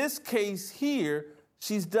in this case here,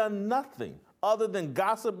 she's done nothing other than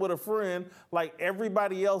gossip with a friend like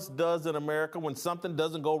everybody else does in America when something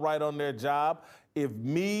doesn't go right on their job. If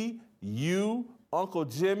me, you, Uncle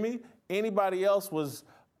Jimmy, anybody else was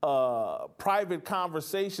private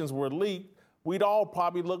conversations were leaked, we'd all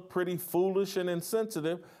probably look pretty foolish and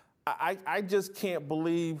insensitive. I just can't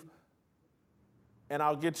believe, and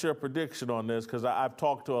I'll get your prediction on this because I've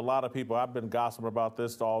talked to a lot of people. I've been gossiping about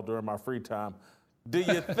this all during my free time. Do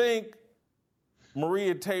you think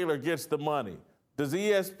Maria Taylor gets the money? Does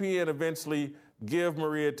ESPN eventually give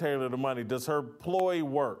Maria Taylor the money? Does her ploy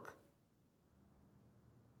work?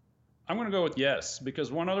 I'm going to go with yes,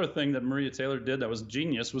 because one other thing that Maria Taylor did that was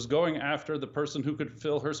genius was going after the person who could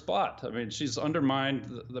fill her spot. I mean, she's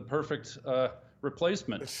undermined the perfect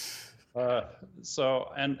replacement.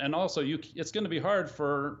 And also, it's going to be hard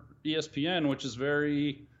for ESPN, which is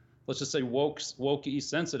very, let's just say, woke-y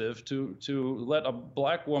sensitive, to let a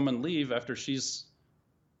black woman leave after she's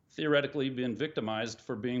theoretically been victimized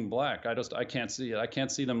for being black. I can't see it. I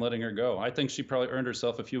can't see them letting her go. I think she probably earned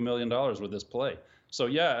herself a few $1 million with this play. So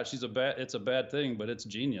yeah, it's a bad thing, but it's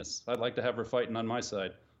genius. I'd like to have her fighting on my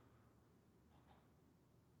side.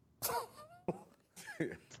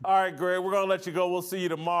 All right, Greg, we're going to let you go. We'll see you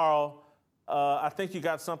tomorrow. I think you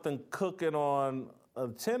got something cooking on a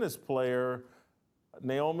tennis player,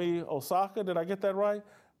 Naomi Osaka. Did I get that right?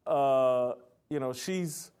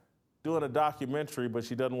 She's doing a documentary, but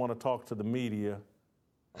she doesn't want to talk to the media.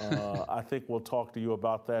 I think we'll talk to you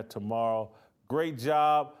about that tomorrow. Great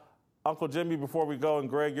job. Uncle Jimmy, before we go, and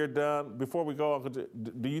Greg, you're done. Before we go,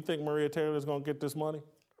 do you think Maria Taylor is going to get this money?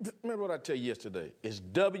 Remember what I tell you yesterday? It's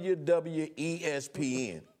WWESPN.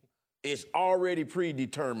 It's already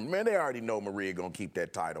predetermined. Man, they already know Maria going to keep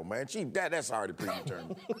that title, man. That's already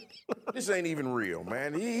predetermined. This ain't even real,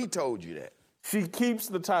 man. He told you that. She keeps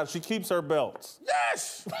the title. She keeps her belts.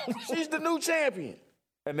 Yes! She's the new champion.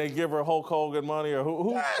 And they give her Hulk Hogan money, or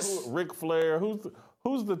who Ric Flair?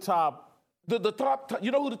 Who's the top? The top, you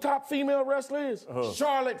know who the top female wrestler is?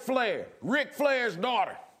 Charlotte Flair, Ric Flair's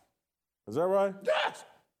daughter. Is that right? Yes.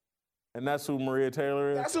 And that's who Maria Taylor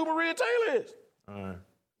is? That's who Maria Taylor is. All right.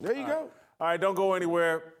 There you go. All right, don't go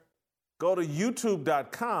anywhere. Go to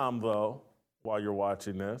youtube.com, though, while you're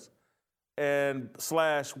watching this, and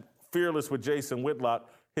 /Fearless with Jason Whitlock.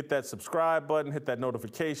 Hit that subscribe button, hit that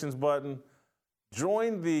notifications button.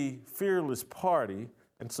 Join the Fearless Party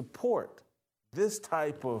and support this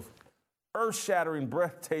type of earth-shattering,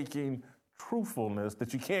 breathtaking truthfulness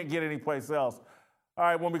that you can't get anyplace else. All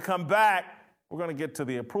right, when we come back, we're going to get to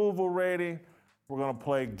the approval rating. We're going to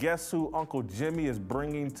play Guess Who Uncle Jimmy is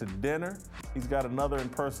Bringing to Dinner. He's got another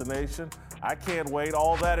impersonation. I can't wait.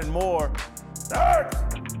 All that and more. Start!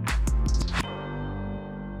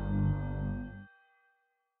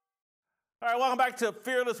 All right, welcome back to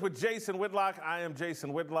Fearless with Jason Whitlock. I am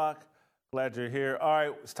Jason Whitlock. Glad you're here. All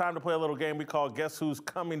right, it's time to play a little game we call Guess Who's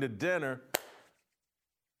Coming to Dinner.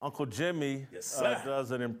 Uncle Jimmy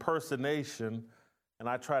does an impersonation, and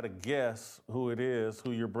I try to guess who it is,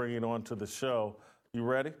 who you're bringing on to the show. You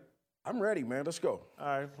ready? I'm ready, man. Let's go. All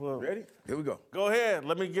right. Well, ready? Here we go. Go ahead.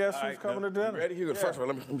 Let me guess who's coming to dinner. Ready? Here we go. First of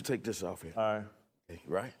all, let me take this off here. All right. Okay,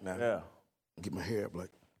 right? Now, yeah. Get my hair up like.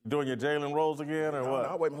 Doing your Jalen Rose again, or what?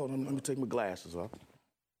 No, wait, hold on. Let me take my glasses off.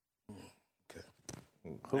 Okay.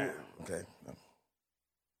 Who? Okay.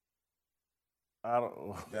 I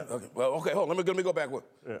don't. Yeah, okay. Well, okay. Hold on. Let me go back.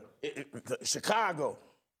 Yeah. Chicago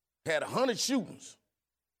had 100 shootings.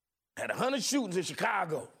 Had 100 shootings in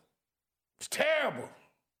Chicago. It's terrible.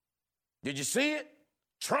 Did you see it?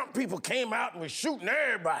 Trump people came out and was shooting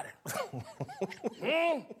everybody.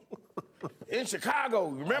 In Chicago,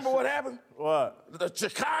 remember what happened? What?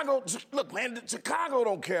 Look, man, Chicago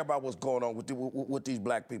don't care about what's going on with these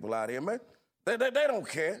black people out here, man. They don't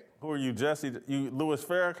care. Who are you, Jesse? You Louis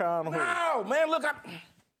Farrakhan? No, man, look,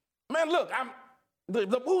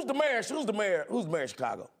 who's the mayor? Who's the mayor of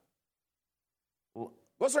Chicago?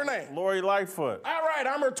 What's her name? Lori Lightfoot. All right,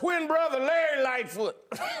 I'm her twin brother, Larry Lightfoot.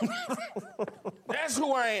 That's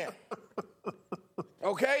who I am.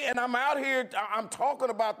 Okay, and I'm out here, I'm talking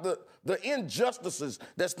about the injustices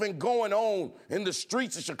that's been going on in the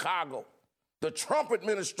streets of Chicago. The Trump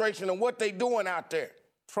administration and what they doing out there.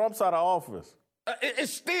 Trump's out of office.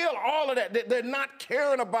 It's still all of that. They're not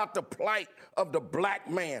caring about the plight of the black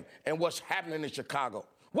man and what's happening in Chicago.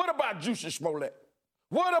 What about Jussie Smollett?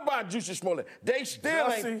 What about Juicy Smollett? They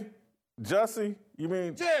still ain't. Jussie, you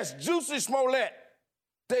mean? Yes, Juicy Smollett.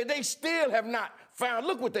 They still have not found.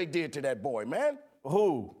 Look what they did to that boy, man.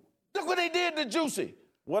 Who? Look what they did to Juicy.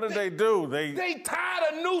 What did they do? They tied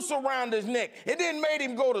a noose around his neck and then made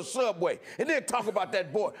him go to Subway. And then talk about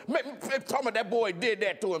that boy. Talking about that boy did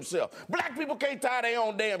that to himself. Black people can't tie their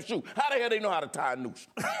own damn shoe. How the hell they know how to tie a noose?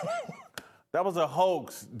 That was a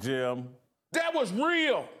hoax, Jim. That was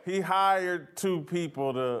real. He hired two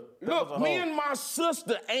people to... Look, me and my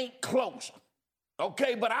sister ain't close,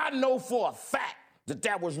 okay? But I know for a fact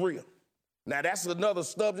that was real. Now, that's another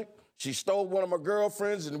subject. She stole one of my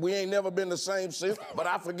girlfriends, and we ain't never been the same since, but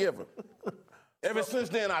I forgive her. Ever since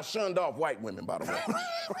then, I shunned off white women, by the way.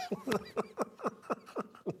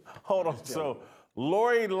 Hold on. So,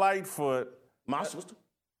 Lori Lightfoot... My sister,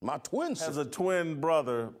 my twin sister. Has a twin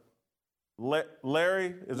brother...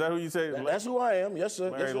 Larry, is that who you say? That's who I am, yes, sir.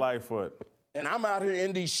 Larry Lightfoot. And I'm out here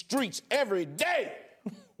in these streets every day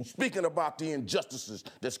speaking about the injustices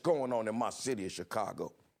that's going on in my city of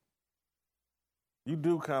Chicago. You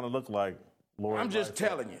do kind of look like Lori I'm just Lightfoot.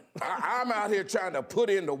 telling you. I'm out here trying to put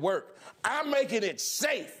in the work. I'm making it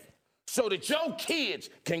safe so that your kids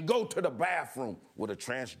can go to the bathroom with a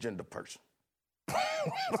transgender person.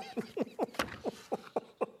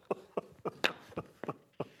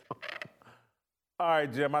 All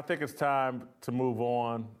right, Jim, I think it's time to move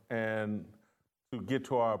on and to get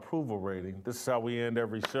to our approval rating. This is how we end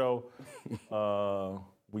every show.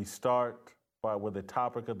 We start with the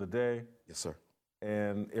topic of the day. Yes, sir.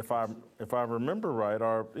 And if I remember right,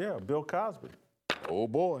 Bill Cosby. Oh,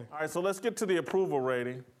 boy. All right, so let's get to the approval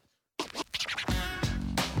rating. There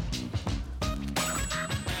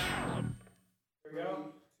we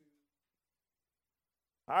go.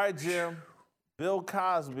 All right, Jim. Bill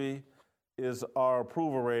Cosby is our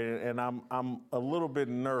approval rating, and I'm a little bit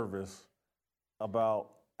nervous about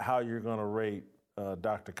how you're going to rate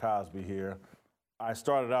Dr. Cosby here. I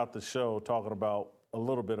started out the show talking about a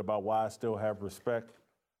little bit about why I still have respect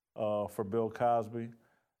for Bill Cosby,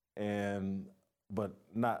 but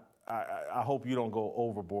not. I hope you don't go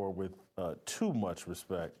overboard with too much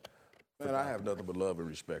respect. Man, I have nothing but love and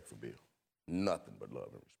respect for Bill. Nothing but love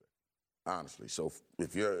and respect. Honestly, so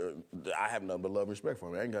I have nothing but love and respect for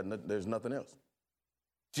him. I ain't got there's nothing else.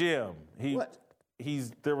 Jim, What?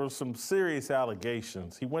 There were some serious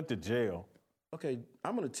allegations. He went to jail. Okay,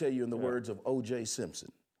 I'm going to tell you in the words of O.J.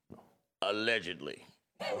 Simpson. Allegedly.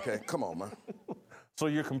 Okay, come on, man. So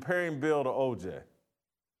you're comparing Bill to O.J.?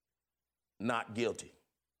 Not guilty.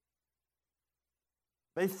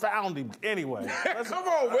 They found him anyway. Come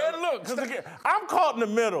on, man. Look, Again, I'm caught in the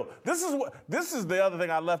middle. This is the other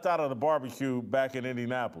thing I left out of the barbecue back in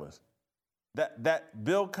Indianapolis. That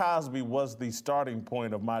Bill Cosby was the starting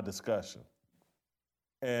point of my discussion.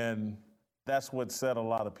 And that's what set a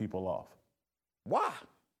lot of people off. Why?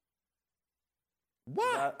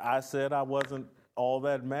 Why? I said I wasn't all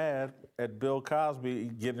that mad at Bill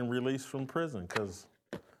Cosby getting released from prison because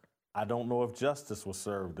I don't know if justice was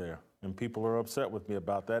served there. And people are upset with me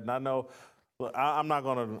about that. And I know, look, I'm not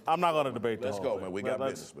gonna debate Let's the go, whole thing. man. We got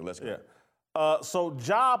business, but let's go. Yeah. So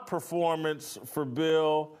job performance for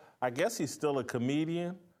Bill, I guess he's still a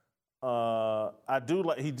comedian.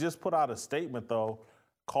 He just put out a statement though,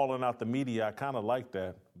 calling out the media. I kind of like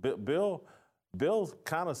that. Bill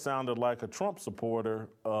kind of sounded like a Trump supporter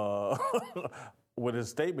with his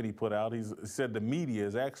statement he put out. He said the media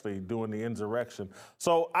is actually doing the insurrection.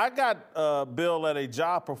 So I got Bill at a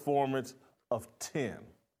job performance of 10.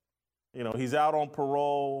 You know, he's out on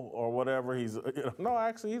parole or whatever. No,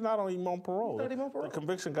 actually, he's not even on parole. He's not even on parole. The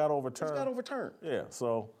conviction got overturned. It's got overturned. Yeah,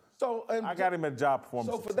 so I I got him at job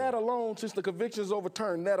performance. So for that alone, since the conviction's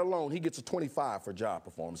overturned, that alone, he gets a 25 for job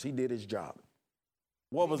performance. He did his job.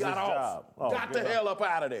 What was his got job? off. Got the hell up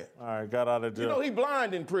out of there. All right, got out of jail. You know, he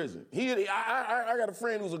blind in prison. I got a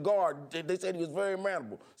friend who's a guard. They said he was very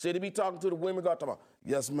mannerable. Said he be talking to the women, talking about,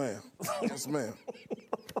 yes, ma'am. Yes, ma'am.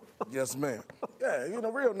 Yes, ma'am. Yeah, you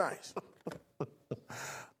know, real nice. All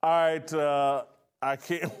right, I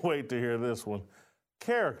can't wait to hear this one.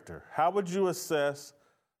 Character. How would you assess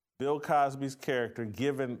Bill Cosby's character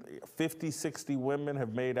given 50, 60 women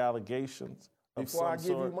have made allegations? Before I give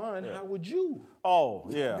you mine, how would you? Oh,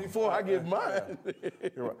 yeah. Before I give mine.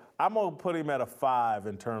 You're right. I'm going to put him at a 5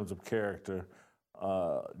 in terms of character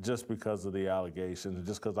just because of the allegations,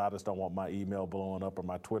 just because I just don't want my email blowing up or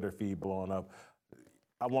my Twitter feed blowing up.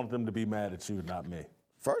 I want them to be mad at you, not me.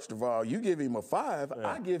 First of all, you give him a 5,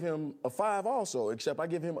 I give him a 5 also, except I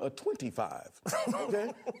give him a 25,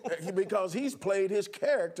 okay? Because he's played his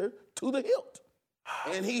character to the hilt,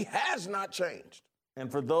 and he has not changed. And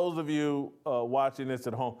for those of you watching this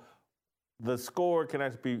at home, the score can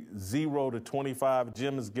actually be 0 to 25.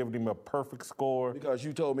 Jim is giving him a perfect score. Because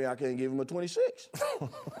you told me I can't give him a 26.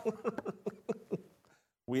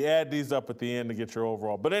 We add these up at the end to get your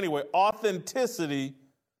overall. But anyway, authenticity,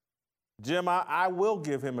 Jim, I will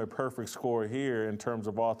give him a perfect score here in terms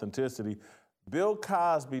of authenticity. Bill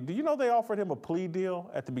Cosby, do you know they offered him a plea deal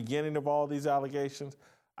at the beginning of all these allegations?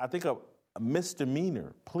 I think a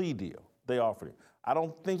misdemeanor plea deal they offered him. I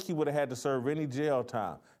don't think he would have had to serve any jail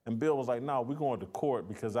time. And Bill was like, no, we're going to court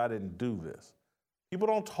because I didn't do this. People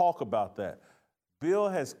don't talk about that. Bill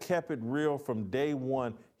has kept it real from day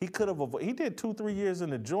one. He did 2-3 years in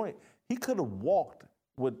the joint. He could have walked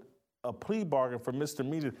with a plea bargain for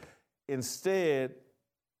misdemeanor. Instead,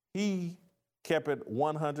 he kept it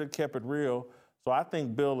 100, kept it real. So I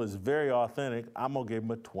think Bill is very authentic. I'm going to give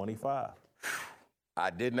him a 25. I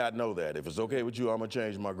did not know that. If it's okay with you, I'm going to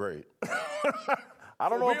change my grade. I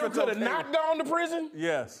don't know if Bill it's could have okay. not gone to prison,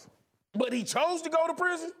 Yes. but he chose to go to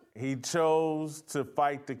prison? He chose to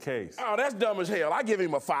fight the case. Oh, that's dumb as hell. I give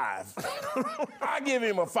him a 5. I give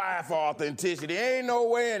him a 5 for authenticity. Ain't no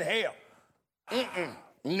way in hell.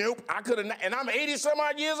 Nope. I could have not. And I'm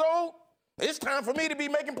 80-some-odd years old. It's time for me to be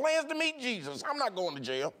making plans to meet Jesus. I'm not going to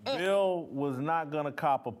jail. Bill was not going to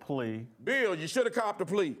cop a plea. Bill, you should have copped a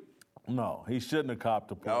plea. No, he shouldn't have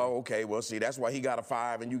copped a plea. Oh, okay. Well, see, that's why he got a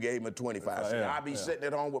 5 and you gave him a 25. See, I be sitting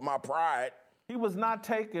at home with my pride. He was not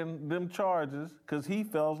taking them charges because he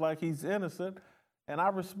feels like he's innocent, and I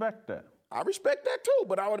respect that. I respect that too,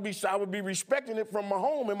 but I would be respecting it from my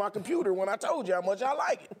home and my computer when I told you how much I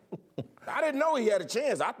like it. I didn't know he had a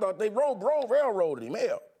chance. I thought they railroaded him.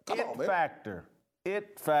 Hell, come on, man.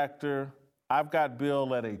 It factor. I've got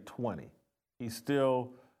Bill at a 20. He's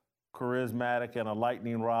still charismatic and a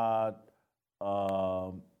lightning rod.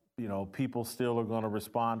 People still are going to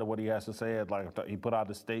respond to what he has to say. Like he put out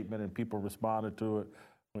a statement and people responded to it.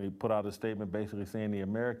 He put out a statement basically saying the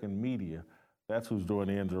American media, that's who's doing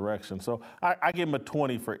the insurrection. So I give him a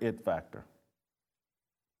 20 for it factor.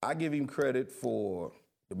 I give him credit for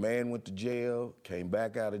the man went to jail, came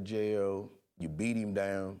back out of jail, you beat him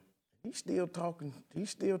down. He's still talking.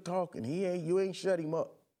 You ain't shut him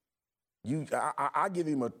up. I give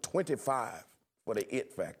him a 25 for the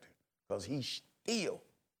it factor because he's still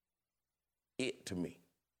it to me.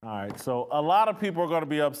 All right, so a lot of people are going to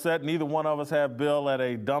be upset. Neither one of us have Bill at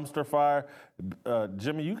a dumpster fire.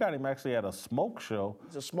 Jimmy, you got him actually at a smoke show.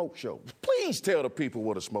 It's a smoke show. Please tell the people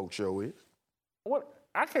what a smoke show is. What?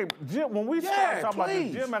 I can't, Jim, when we started talking about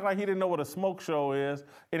this, Jim acted like he didn't know what a smoke show is.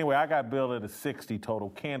 Anyway, I got Bill at a 60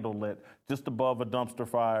 total, candlelit, just above a dumpster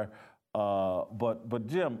fire. But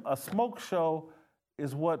Jim, a smoke show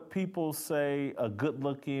is what people say a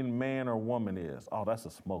good-looking man or woman is. Oh, that's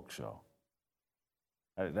a smoke show.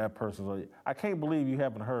 That person's. I can't believe you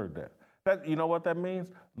haven't heard that. You know what that means?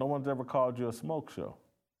 No one's ever called you a smoke show.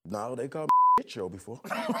 No, they called me a shit show before.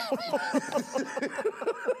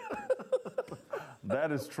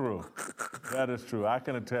 That is true. That is true. I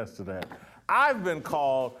can attest to that. I've been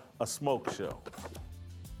called a smoke show.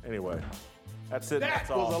 Anyway, that's it. That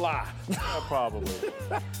was a lie. Probably.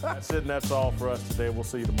 That's it, and that's all for us today. We'll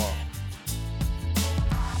see you tomorrow.